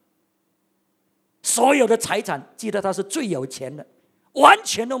儿，所有的财产，记得他是最有钱的，完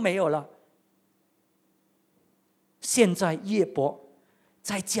全都没有了。现在约伯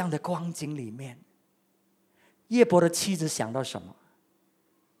在这样的光景里面，约伯的妻子想到什么？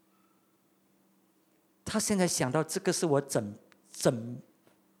他现在想到，这个是我枕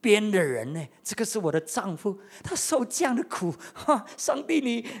边的人呢，这个是我的丈夫，他受这样的苦，上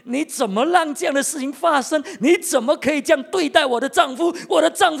帝你怎么让这样的事情发生？你怎么可以这样对待我的丈夫？我的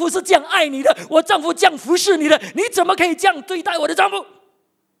丈夫是这样爱你的，我丈夫这样服侍你的，你怎么可以这样对待我的丈夫？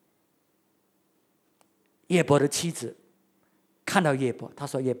约伯的妻子看到约伯，他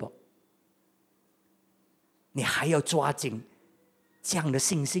说：约伯，你还要抓紧这样的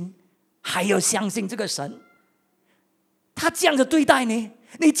信心，还要相信这个神，他这样的对待你，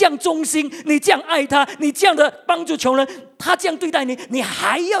你这样忠心，你这样爱他，你这样的帮助穷人，他这样对待你，你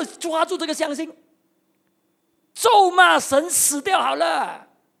还要抓住这个相信，咒骂神死掉好了，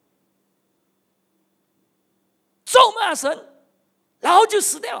咒骂神然后就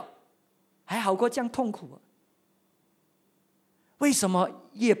死掉，还好过这样痛苦。为什么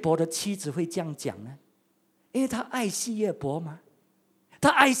约伯的妻子会这样讲呢？因为他爱惜约伯嘛，他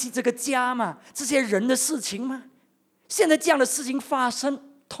爱惜这个家嘛，这些人的事情嘛。现在这样的事情发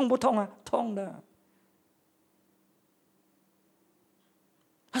生，痛不痛啊？痛的，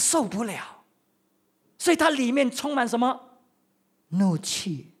他受不了，所以他里面充满什么？怒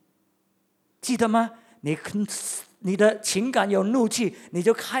气。记得吗？你的情感有怒气，你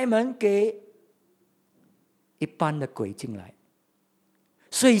就开门给一般的鬼进来。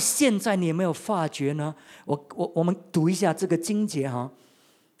所以现在你有没有发觉呢？我们读一下这个经节哈，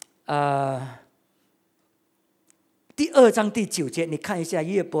第2章第9节，你看一下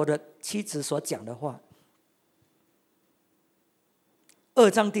约伯的妻子所讲的话。2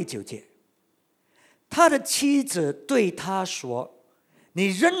章第9节，他的妻子对他说：你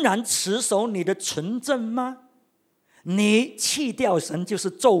仍然持守你的纯正吗？你弃掉神，就是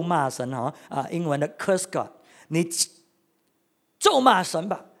咒骂神英文的 curse God， 你咒骂神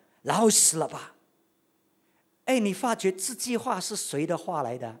吧，然后死了吧。你发觉这句话是谁的话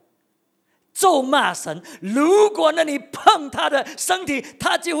来的？咒骂神，如果呢你碰他的身体，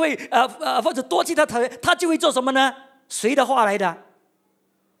他就会或者夺去他头，他就会做什么呢？谁的话来的？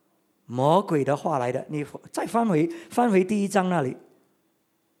魔鬼的话来的。你再翻回第1章那里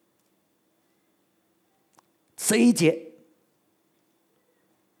11节，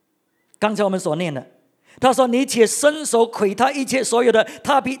刚才我们所念的，他说：你且伸手毁他一切所有的，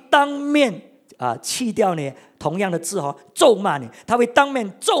他必当面弃掉你。同样的字咒骂你，他会当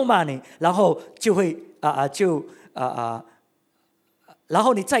面咒骂你，然后就会然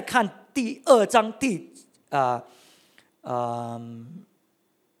后你再看第2章第2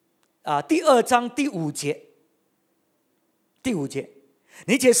章第5节，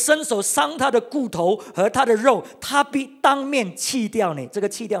你且伸手伤他的骨头和他的肉，他必当面弃掉你。这个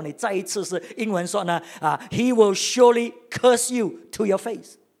弃掉你，再一次是英文说呢He will surely curse you to your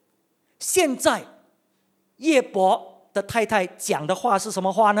face。现在约伯的太太讲的话是什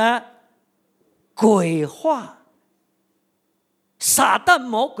么话呢？鬼话，撒旦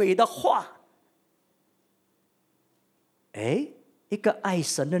魔鬼的话。一个爱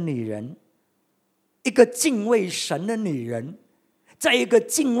神的女人，一个敬畏神的女人，在一个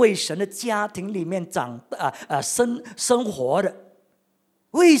敬畏神的家庭里面生活的，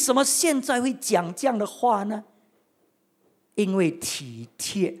为什么现在会讲这样的话呢？因为体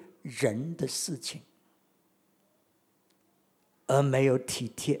贴人的事情。而没有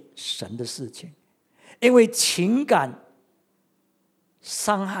体贴神的事情。因为情感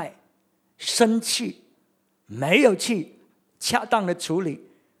伤害、生气，没有去恰当的处理，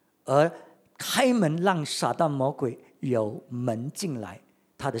而开门让撒旦魔鬼有门进来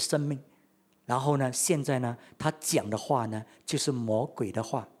他的生命。然后呢，现在呢，他讲的话呢，就是魔鬼的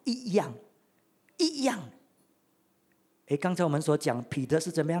话，一样。刚才我们所讲，彼得是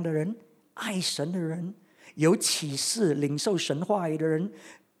怎么样的人？爱神的人，有启示、领受神话语的人，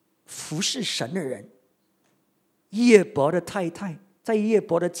服侍神的人。约伯的太太，在约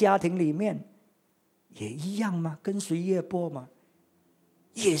伯的家庭里面也一样吗？跟随约伯吗？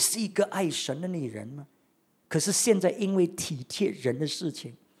也是一个爱神的女人吗？可是现在因为体贴人的事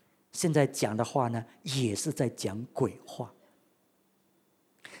情，现在讲的话呢，也是在讲鬼话。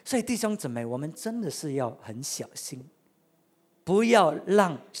所以弟兄姊妹，我们真的是要很小心，不要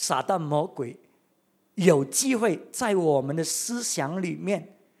让撒旦魔鬼有机会在我们的思想里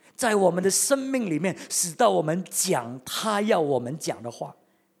面，在我们的生命里面，使到我们讲他要我们讲的话。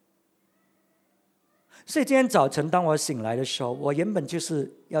所以今天早晨当我醒来的时候，我原本就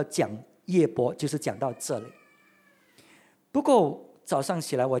是要讲约伯，就是讲到这里。不过早上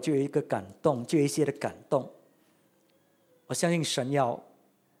起来我就有一个感动，就有一些的感动。我相信神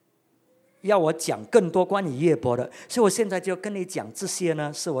要我讲更多关于约伯的，所以我现在就跟你讲这些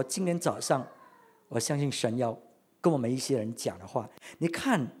呢，是我今天早上我相信神要跟我们一些人讲的话。你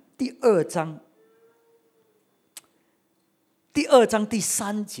看第二章第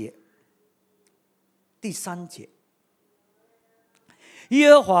3节，第3节，耶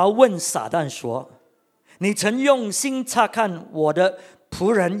和华问撒旦说：你曾用心察看我的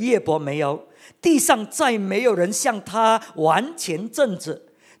仆人约伯没有？地上再没有人像他完全正直，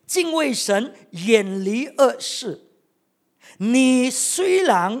敬畏神，远离恶事。你虽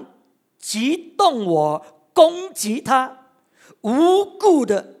然激动我攻击他，无故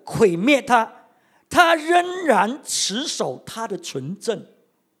的毁灭他，他仍然持守他的纯正。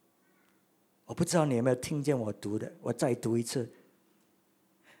我不知道你有没有听见我读的，我再读一次。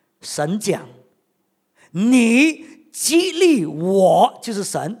神讲，你激励我，就是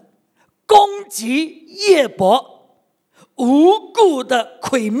神，攻击约伯，无故的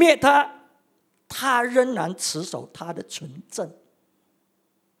毁灭他，他仍然持守他的纯正。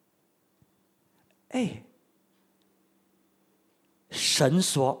神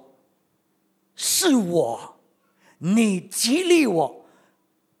说是我，你激励我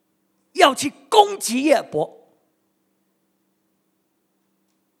要去攻击约伯。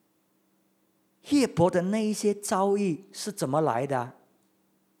约伯的那一些遭遇是怎么来的？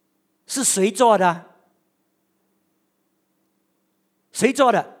是谁做的？谁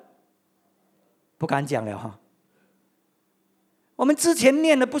做的？不敢讲了哈。我们之前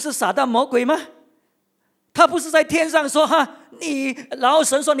念的不是撒旦魔鬼吗？他不是在天上说然后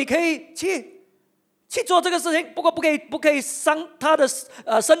神说你可以去做这个事情，不过不可以伤他的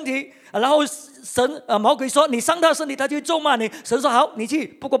身体。然后魔鬼说你伤他的身体，他就会咒骂你。神说好，你去，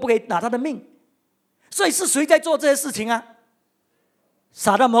不过不可以拿他的命。所以是谁在做这些事情啊？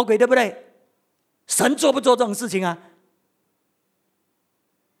撒旦魔鬼，对不对？神做不做这种事情啊？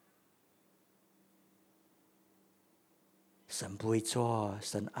神不会做，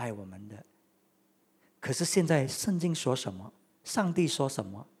神爱我们的。可是现在圣经说什么？上帝说什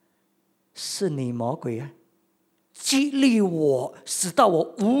么？是你魔鬼啊，激励我，使到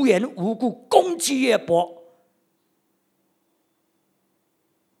我无缘无故攻击约伯，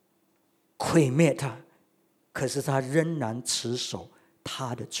毁灭他，可是他仍然持守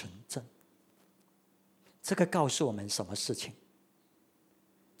他的纯正。这个告诉我们什么事情？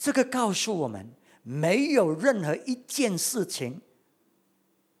这个告诉我们，没有任何一件事情，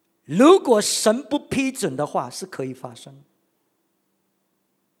如果神不批准的话，是可以发生。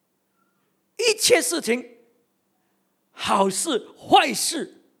一切事情，好事坏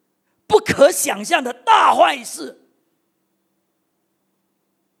事，不可想象的大坏事，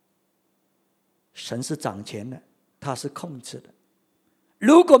神是掌权的，他是控制的。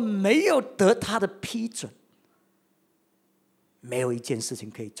如果没有得他的批准，没有一件事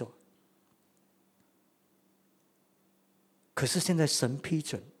情可以做。可是现在神批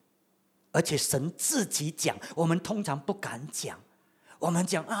准，而且神自己讲，我们通常不敢讲。我们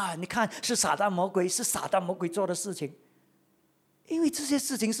讲你看是撒旦魔鬼，是撒旦魔鬼做的事情。因为这些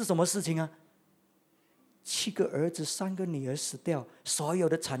事情是什么事情啊？7个儿子3个女儿死掉，所有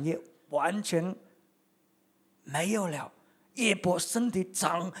的产业完全没有了。约伯身体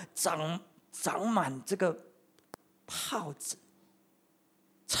长满这个泡子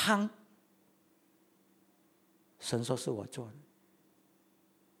疮。神说是我做的，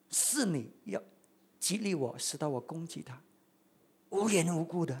是你要激励我，使到我攻击他。无缘无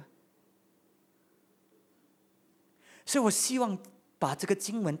故的。所以我希望把这个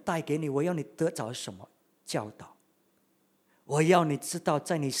经文带给你，我要你得着什么教导？我要你知道，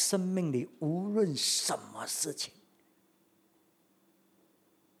在你生命里无论什么事情，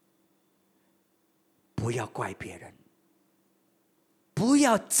不要怪别人，不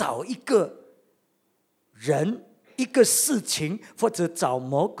要找一个人、一个事情，或者找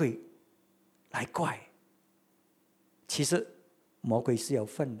魔鬼来怪。其实魔鬼是有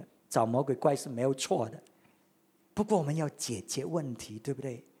份的，找魔鬼怪是没有错的。不过我们要解决问题，对不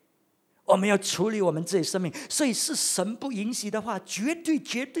对？我们要处理我们自己生命，所以是神不允许的话，绝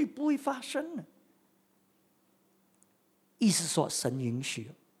对不会发生的。意思说神允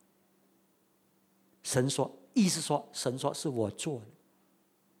许，神说，意思说神说是我做的，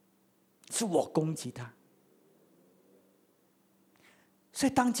是我攻击他。所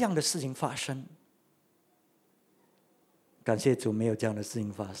以当这样的事情发生，感谢主没有这样的事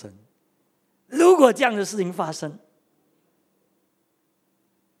情发生。如果这样的事情发生，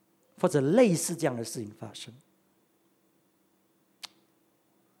或者类似这样的事情发生，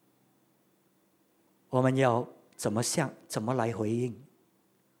我们要怎么来回应？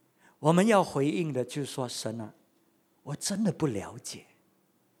我们要回应的就是说，神啊，我真的不了解，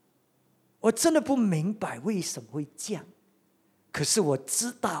我真的不明白为什么会这样，可是我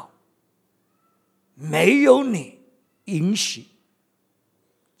知道没有你允许，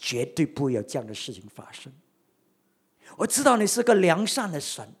绝对不会有这样的事情发生。我知道你是个良善的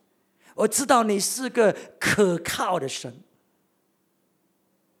神，我知道你是个可靠的神。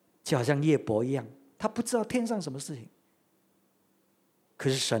就好像约伯一样，他不知道天上什么事情，可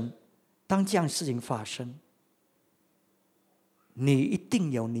是神，当这样的事情发生，你一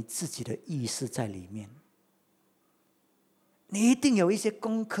定有你自己的意识在里面，你一定有一些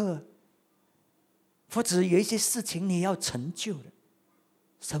功课，或者有一些事情你要成就的。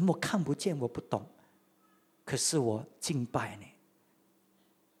神，我看不见，我不懂，可是我敬拜你，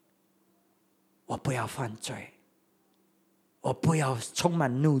我不要犯罪，我不要充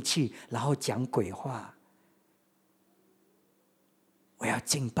满怒气然后讲鬼话，我要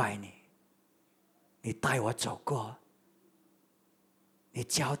敬拜你，你带我走过，你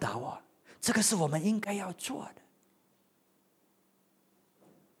教导我，这个是我们应该要做的。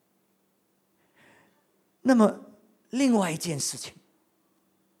那么另外一件事情，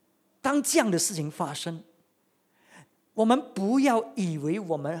当这样的事情发生，我们不要以为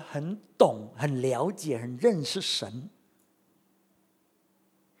我们很懂、很了解、很认识神。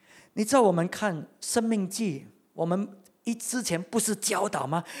你知道我们看生命记，我们之前不是教导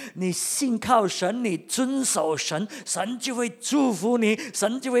吗？你信靠神，你遵守神，神就会祝福你，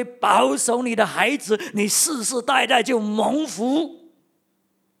神就会保守你的孩子，你世世代代就蒙福，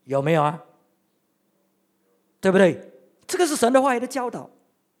有没有啊？对不对？这个是神的话语的教导。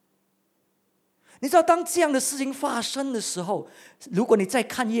你知道当这样的事情发生的时候，如果你再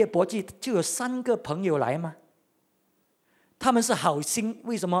看约伯记，就有3个朋友来吗？他们是好心，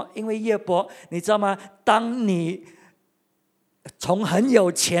为什么？因为约伯，你知道吗？当你从很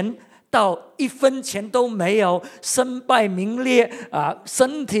有钱到1分钱都没有，身败名裂啊，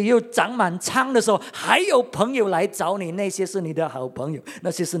身体又长满疮的时候，还有朋友来找你，那些是你的好朋友，那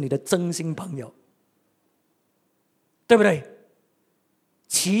些是你的真心朋友，对不对？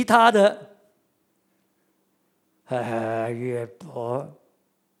其他的约伯，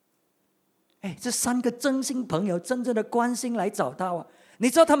这3个真心朋友真正的关心来找他啊！你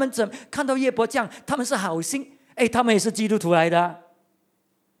知道他们看到约伯这样，他们是好心，他们也是基督徒来的。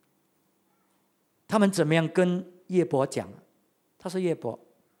他们怎么样跟约伯讲？他说：“约伯，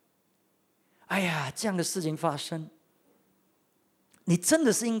这样的事情发生，你真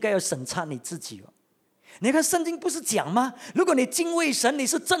的是应该要审查你自己哦。你看圣经不是讲吗？如果你敬畏神，你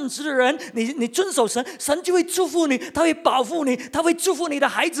是正直的人，你遵守神，神就会祝福你，他会保护你，他会祝福你的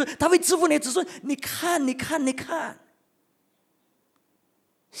孩子，他会祝福你的子孙。你看，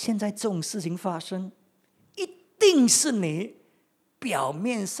现在这种事情发生，一定是你表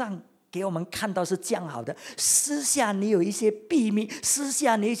面上给我们看到是这样好的，私下你有一些秘密，私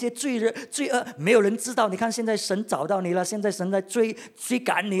下你有一些罪恶，没有人知道。你看现在神找到你了，现在神在追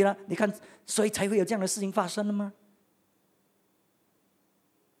赶你了，你看，所以才会有这样的事情发生了吗？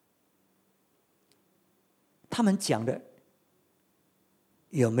他们讲的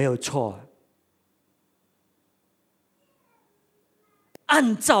有没有错？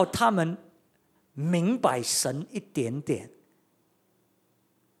按照他们明白神一点点，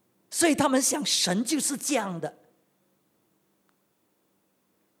所以他们想神就是这样的。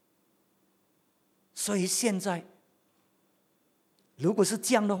所以现在如果是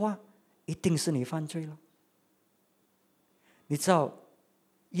这样的话，一定是你犯罪了。你知道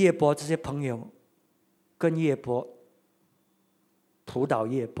约伯这些朋友跟约伯辅导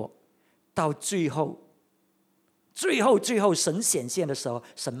约伯，到最后神显现的时候，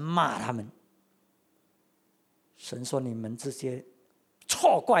神骂他们。神说：“你们这些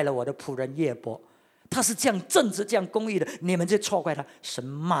错怪了我的仆人约伯，他是这样正直、这样公义的，你们就错怪他。”神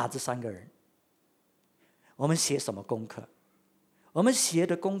骂这3个人。我们写什么功课？我们写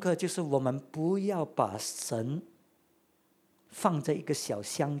的功课就是我们不要把神放在一个小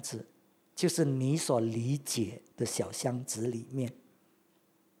箱子，就是你所理解的小箱子里面。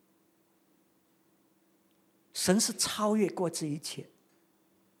神是超越过这一切，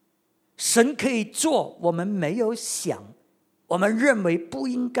神可以做我们没有想，我们认为不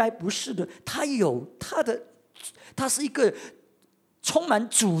应该不是的，他有他是一个充满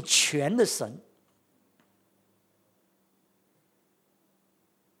主权的神。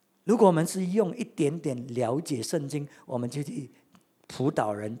如果我们是用一点点了解圣经，我们就去辅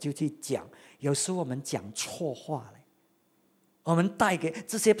导人，就去讲，有时候我们讲错话了，我们带给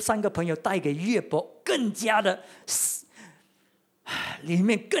这些3个朋友，带给约伯更加的里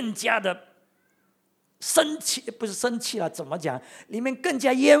面更加的生气，不是生气了，怎么讲？里面更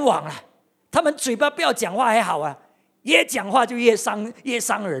加冤枉了。他们嘴巴不要讲话还好啊，越讲话就越伤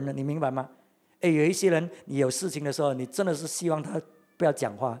人了，你明白吗？有一些人，你有事情的时候，你真的是希望他不要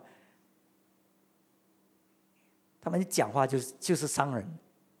讲话，他们一讲话就是伤人。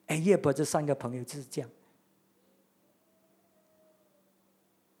约伯这3个朋友就是这样。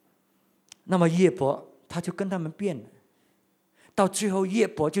那么约伯他就跟他们辩了，到最后约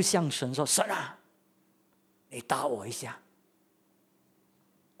伯就向神说：“神啊，你打我一下，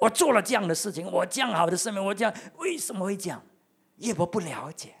我做了这样的事情，我这样好的生命，我这样为什么会这样？”约伯不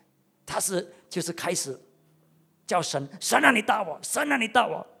了解，他就是开始叫神：“神啊，你打我！神啊，你打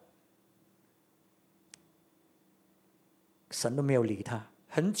我！”神都没有理他，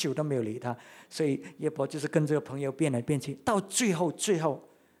很久都没有理他，所以约伯就是跟这个朋友辩来辩去，到最后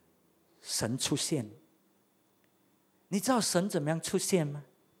神出现。你知道神怎么样出现吗？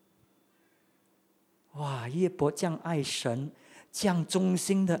哇，约伯这样爱神，这样忠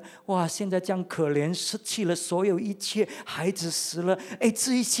心的，哇，现在这样可怜，失去了所有一切，孩子死了，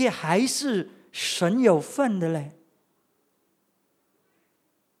这一切还是神有份的嘞。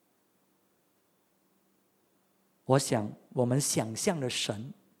我想我们想象的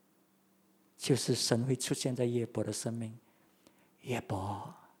神，就是神会出现在约伯的生命。约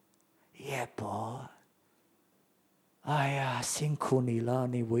伯，哎呀，辛苦你了，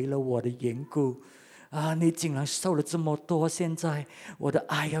你为了我的缘故你竟然受了这么多，现在我的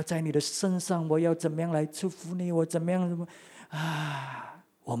爱要在你的身上，我要怎么样来祝福你，我怎么样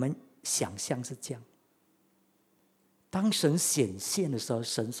我们想象是这样。当神显现的时候，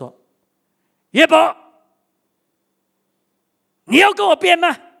神说：“约伯，你要跟我辩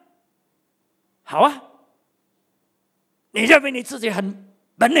吗？好啊，你认为你自己很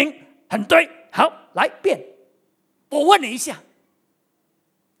本领很对，好，来辩。我问你一下，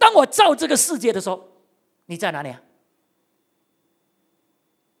当我造这个世界的时候，你在哪里啊？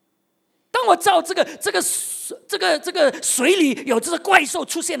当我造这个水里有这个怪兽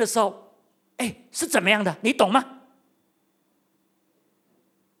出现的时候，是怎么样的？你懂吗？”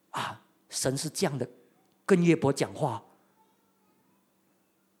神是这样的跟约伯讲话。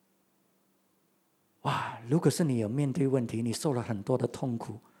哇，如果是你有面对问题，你受了很多的痛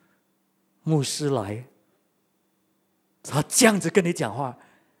苦，牧师来，他这样子跟你讲话，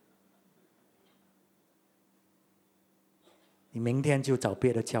你明天就找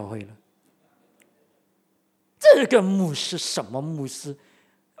别的教会了。这个牧师什么牧师？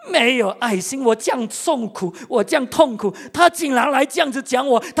没有爱心，我这样受苦，我这样痛苦，他竟然来这样子讲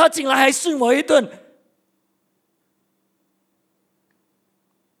我，他竟然还训我一顿。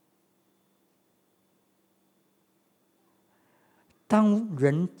当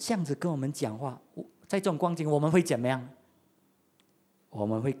人这样子跟我们讲话，在这种光景，我们会怎么样？我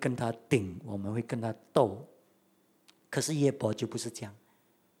们会跟他顶，我们会跟他斗。可是约伯就不是这样。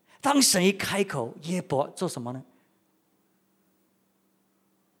当神一开口，约伯做什么呢？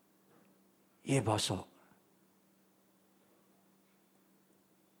约伯说：“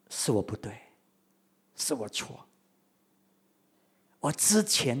是我不对，是我错。我之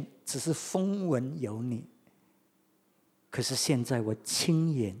前只是风闻有你，可是现在我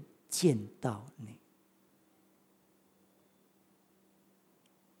亲眼见到你。”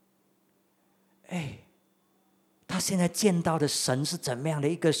他现在见到的神是怎么样的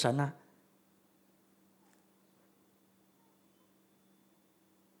一个神呢？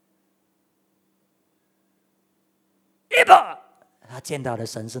约伯，他见到的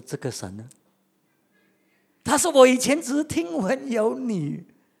神是这个神呢？他说我以前只是听闻有你，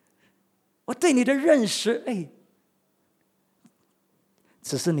我对你的认识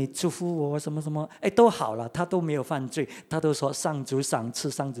只是你祝福我什么什么都好了，他都没有犯罪，他都说上主赏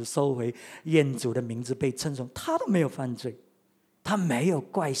赐，上主收回，愿主的名字被称颂，他都没有犯罪，他没有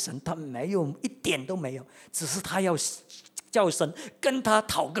怪神，他没有一点都没有，只是他要叫神跟他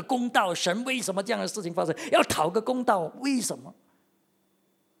讨个公道。神为什么这样的事情发生？要讨个公道，为什么？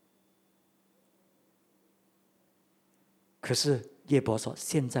可是约伯说，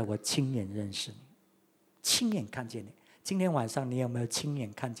现在我亲眼认识你，亲眼看见你。今天晚上你有没有亲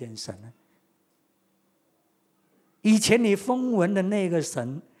眼看见神呢？以前你风闻的那个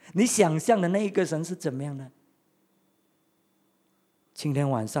神，你想象的那个神是怎么样呢？今天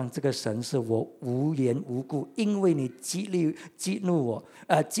晚上这个神是我无缘无故，因为你激励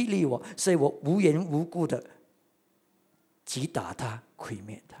我，所以我无缘无故的击打他，毁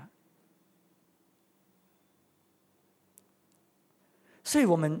灭他。所以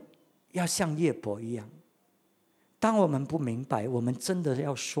我们要像约伯一样，当我们不明白，我们真的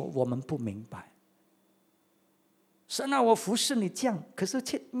要说我们不明白。神啊，我服侍你这样，可是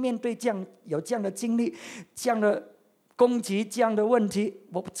面对有这样的经历，这样的攻击，这样的问题，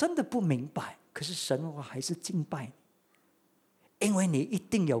我真的不明白。可是神，我还是敬拜你，因为你一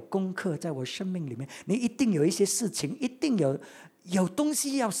定有功课在我生命里面，你一定有一些事情，一定有东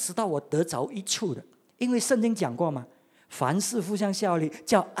西要使到我得着益处的。因为圣经讲过嘛，凡事互相效力，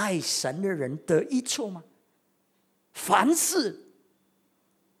叫爱神的人得益处嘛。凡事，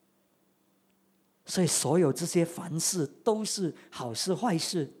所以所有这些凡事都是好事坏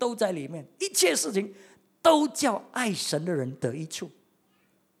事都在里面，一切事情都叫爱神的人得益处。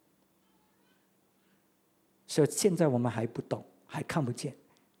所以现在我们还不懂，还看不见，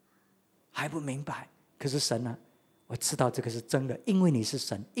还不明白。可是神啊，我知道这个是真的，因为你是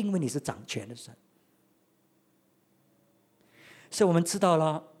神，因为你是掌权的神。所以我们知道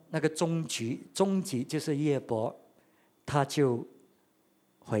了那个终局就是约伯，他就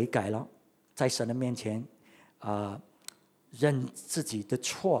悔改了，在神的面前认自己的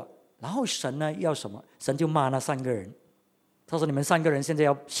错。然后神呢要什么？神就骂那三个人，他说你们三个人现在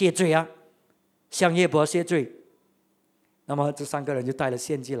要谢罪啊，向约伯谢罪。那么这三个人就带了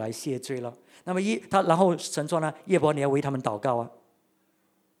献祭来谢罪了。那么然后神说呢，约伯你要为他们祷告啊。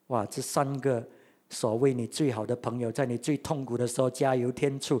哇，这三个所谓你最好的朋友，在你最痛苦的时候加油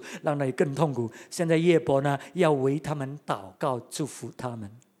添醋，让你更痛苦。现在约伯呢要为他们祷告，祝福他们。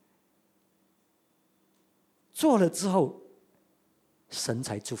做了之后，神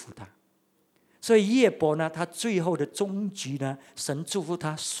才祝福他。所以约伯呢，他最后的终局呢，神祝福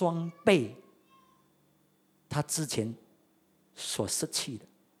他双倍他之前所失去的。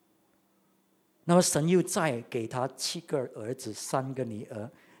那么神又再给他7个儿子3个女儿，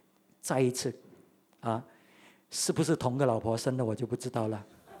再一次是不是同个老婆生的我就不知道了。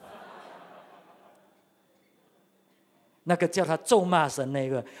那个叫他咒骂神那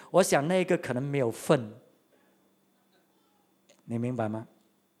个，我想那个可能没有份，你明白吗？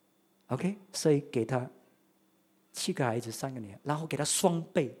 OK， 所以给他7个孩子3个女儿，然后给他双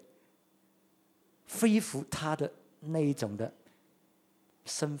倍恢复他的那一种的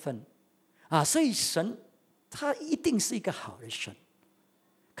身份所以神他一定是一个好的神。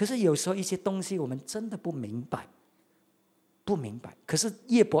可是有时候一些东西我们真的不明白。可是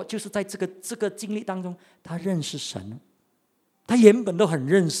约伯就是在这个经历当中，他认识神，他原本都很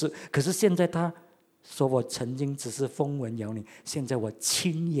认识，可是现在他说我曾经只是风闻有你，现在我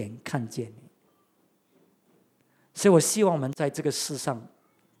亲眼看见你。所以我希望我们在这个世上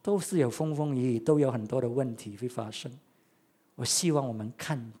都是有风风雨雨，都有很多的问题会发生。我希望我们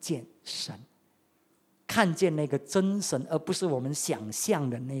看见神，看见那个真神，而不是我们想象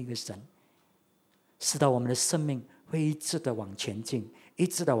的那个神，使到我们的生命会一直的往前进，一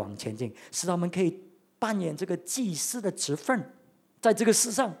直的往前进，使到我们可以扮演这个祭司的职分，在这个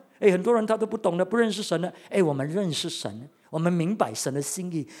世上。很多人他都不懂的，不认识神的。我们认识神，我们明白神的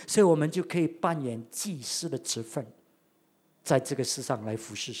心意，所以我们就可以扮演祭司的职分，在这个世上来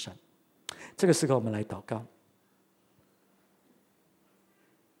服侍神。这个时候我们来祷告，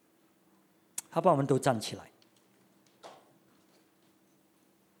好吧，我们都站起来。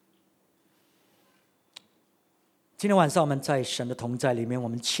今天晚上我们在神的同在里面，我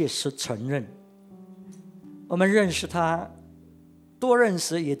们切实承认，我们认识他，多认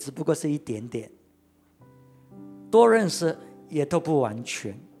识也只不过是一点点，多认识也都不完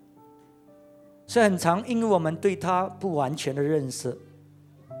全。所以很常因为我们对他不完全的认识，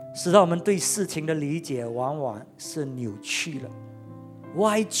使到我们对事情的理解往往是扭曲了，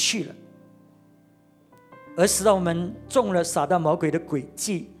歪曲了，而使到我们中了撒旦魔鬼的诡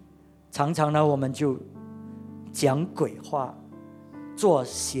计。常常呢，我们就讲鬼话，做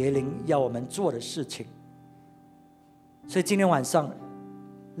邪灵要我们做的事情。所以今天晚上，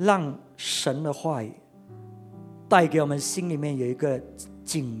让神的话语带给我们心里面有一个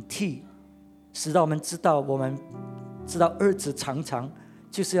警惕，使到我们知道儿子常常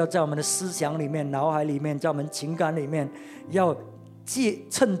就是要在我们的思想里面、脑海里面，在我们情感里面，要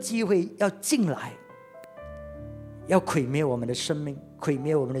趁机会要进来，要毁灭我们的生命，毁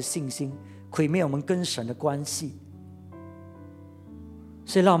灭我们的信心，毁灭我们跟神的关系。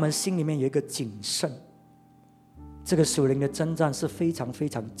所以让我们心里面有一个谨慎，这个属灵的征战是非常非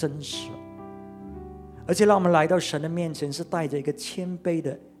常真实，而且让我们来到神的面前是带着一个谦卑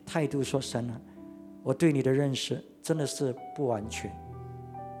的态度说，神啊，我对你的认识真的是不完全，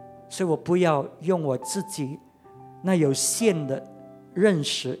所以我不要用我自己那有限的认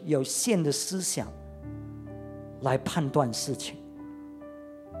识、有限的思想来判断事情，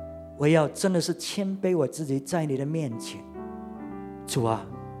我要真的是谦卑我自己在你的面前。主啊，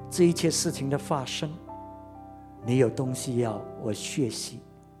这一切事情的发生，你有东西要我学习，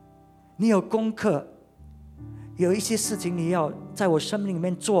你有功课，有一些事情你要在我生命里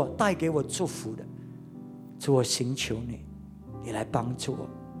面做，带给我祝福的。主，我寻求你，你来帮助我。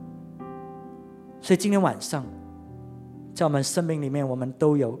所以今天晚上在我们生命里面，我们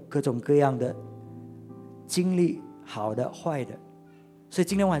都有各种各样的经历，好的坏的。所以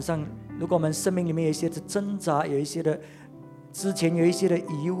今天晚上如果我们生命里面有一些的挣扎，有一些的之前有一些的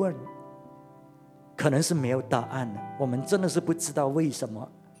疑问，可能是没有答案的，我们真的是不知道为什么，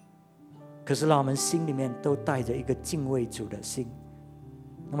可是让我们心里面都带着一个敬畏主的心。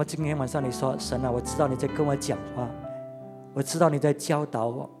那么今天晚上你说，神啊，我知道你在跟我讲话，我知道你在教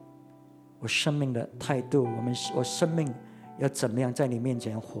导我生命的态度，我生命要怎么样在你面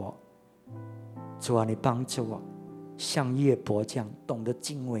前活。主啊，你帮助我像约伯这样懂得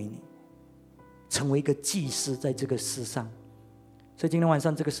敬畏你，成为一个祭司在这个世上。所以今天晚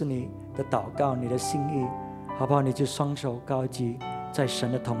上这个是你的祷告，你的心意，好不好？你就双手高举在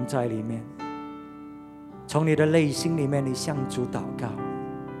神的同在里面，从你的内心里面你向主祷告，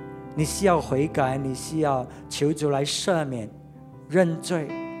你需要悔改，你需要求主来赦免认罪，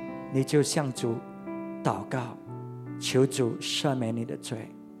你就向主祷告，求主赦免你的罪，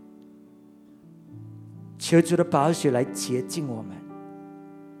求主的宝血来洁净我们，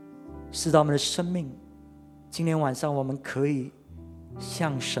使到我们的生命。今天晚上我们可以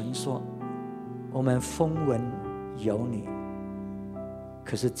向神说，我们风闻有你，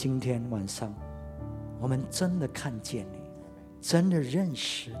可是今天晚上我们真的看见你，真的认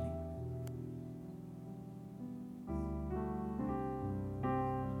识你。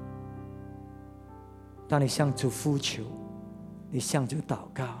当你向主呼求，你向主祷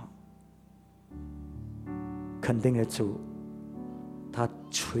告，肯定的主他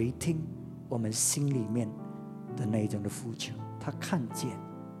垂听我们心里面的那种的呼求，他看见。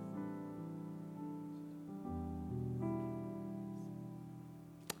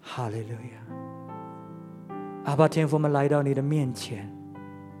哈利路亚！阿爸天父，我们来到你的面前，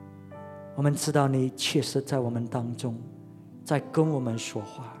我们知道你确实在我们当中，在跟我们说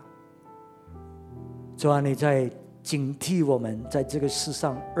话。主啊，你在警惕我们，在这个世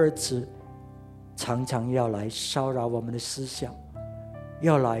上，儿子常常要来骚扰我们的思想，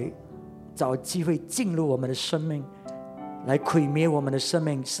要来找机会进入我们的生命，来毁灭我们的生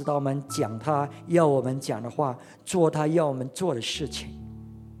命，使到我们讲他要我们讲的话，做他要我们做的事情。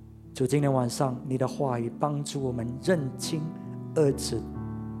主，今天晚上你的话语帮助我们认清儿子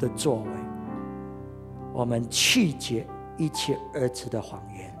的作为，我们拒绝一切儿子的谎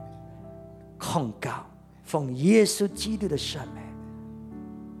言控告，奉耶稣基督的圣名。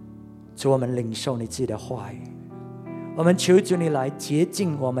主，我们领受你自己的话语，我们求主你来洁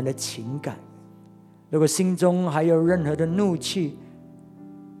净我们的情感。如果心中还有任何的怒气，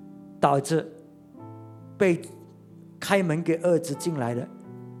导致被开门给儿子进来的，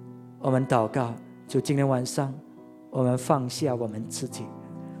我们祷告，主，今天晚上我们放下我们自己，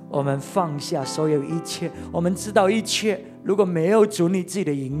我们放下所有一切。我们知道一切如果没有主你自己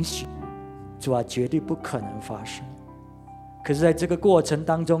的允许，主啊，绝对不可能发生。可是在这个过程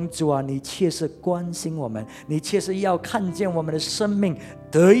当中，主啊，你却是关心我们，你却是要看见我们的生命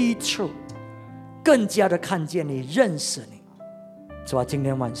得益处，更加的看见你，认识你。主啊，今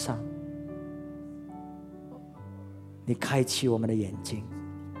天晚上你开启我们的眼睛，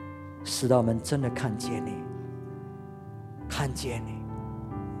使到我们真的看见你，看见你，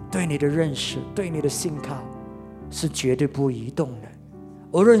对你的认识，对你的信靠是绝对不移动的。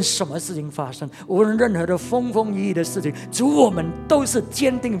无论什么事情发生，无论任何的风风雨雨的事情，主，我们都是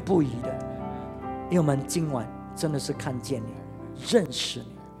坚定不移的，因为我们今晚真的是看见你，认识你。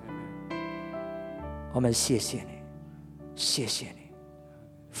我们谢谢你，谢谢你，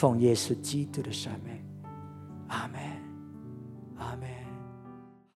奉耶稣基督的圣名，阿门，阿门。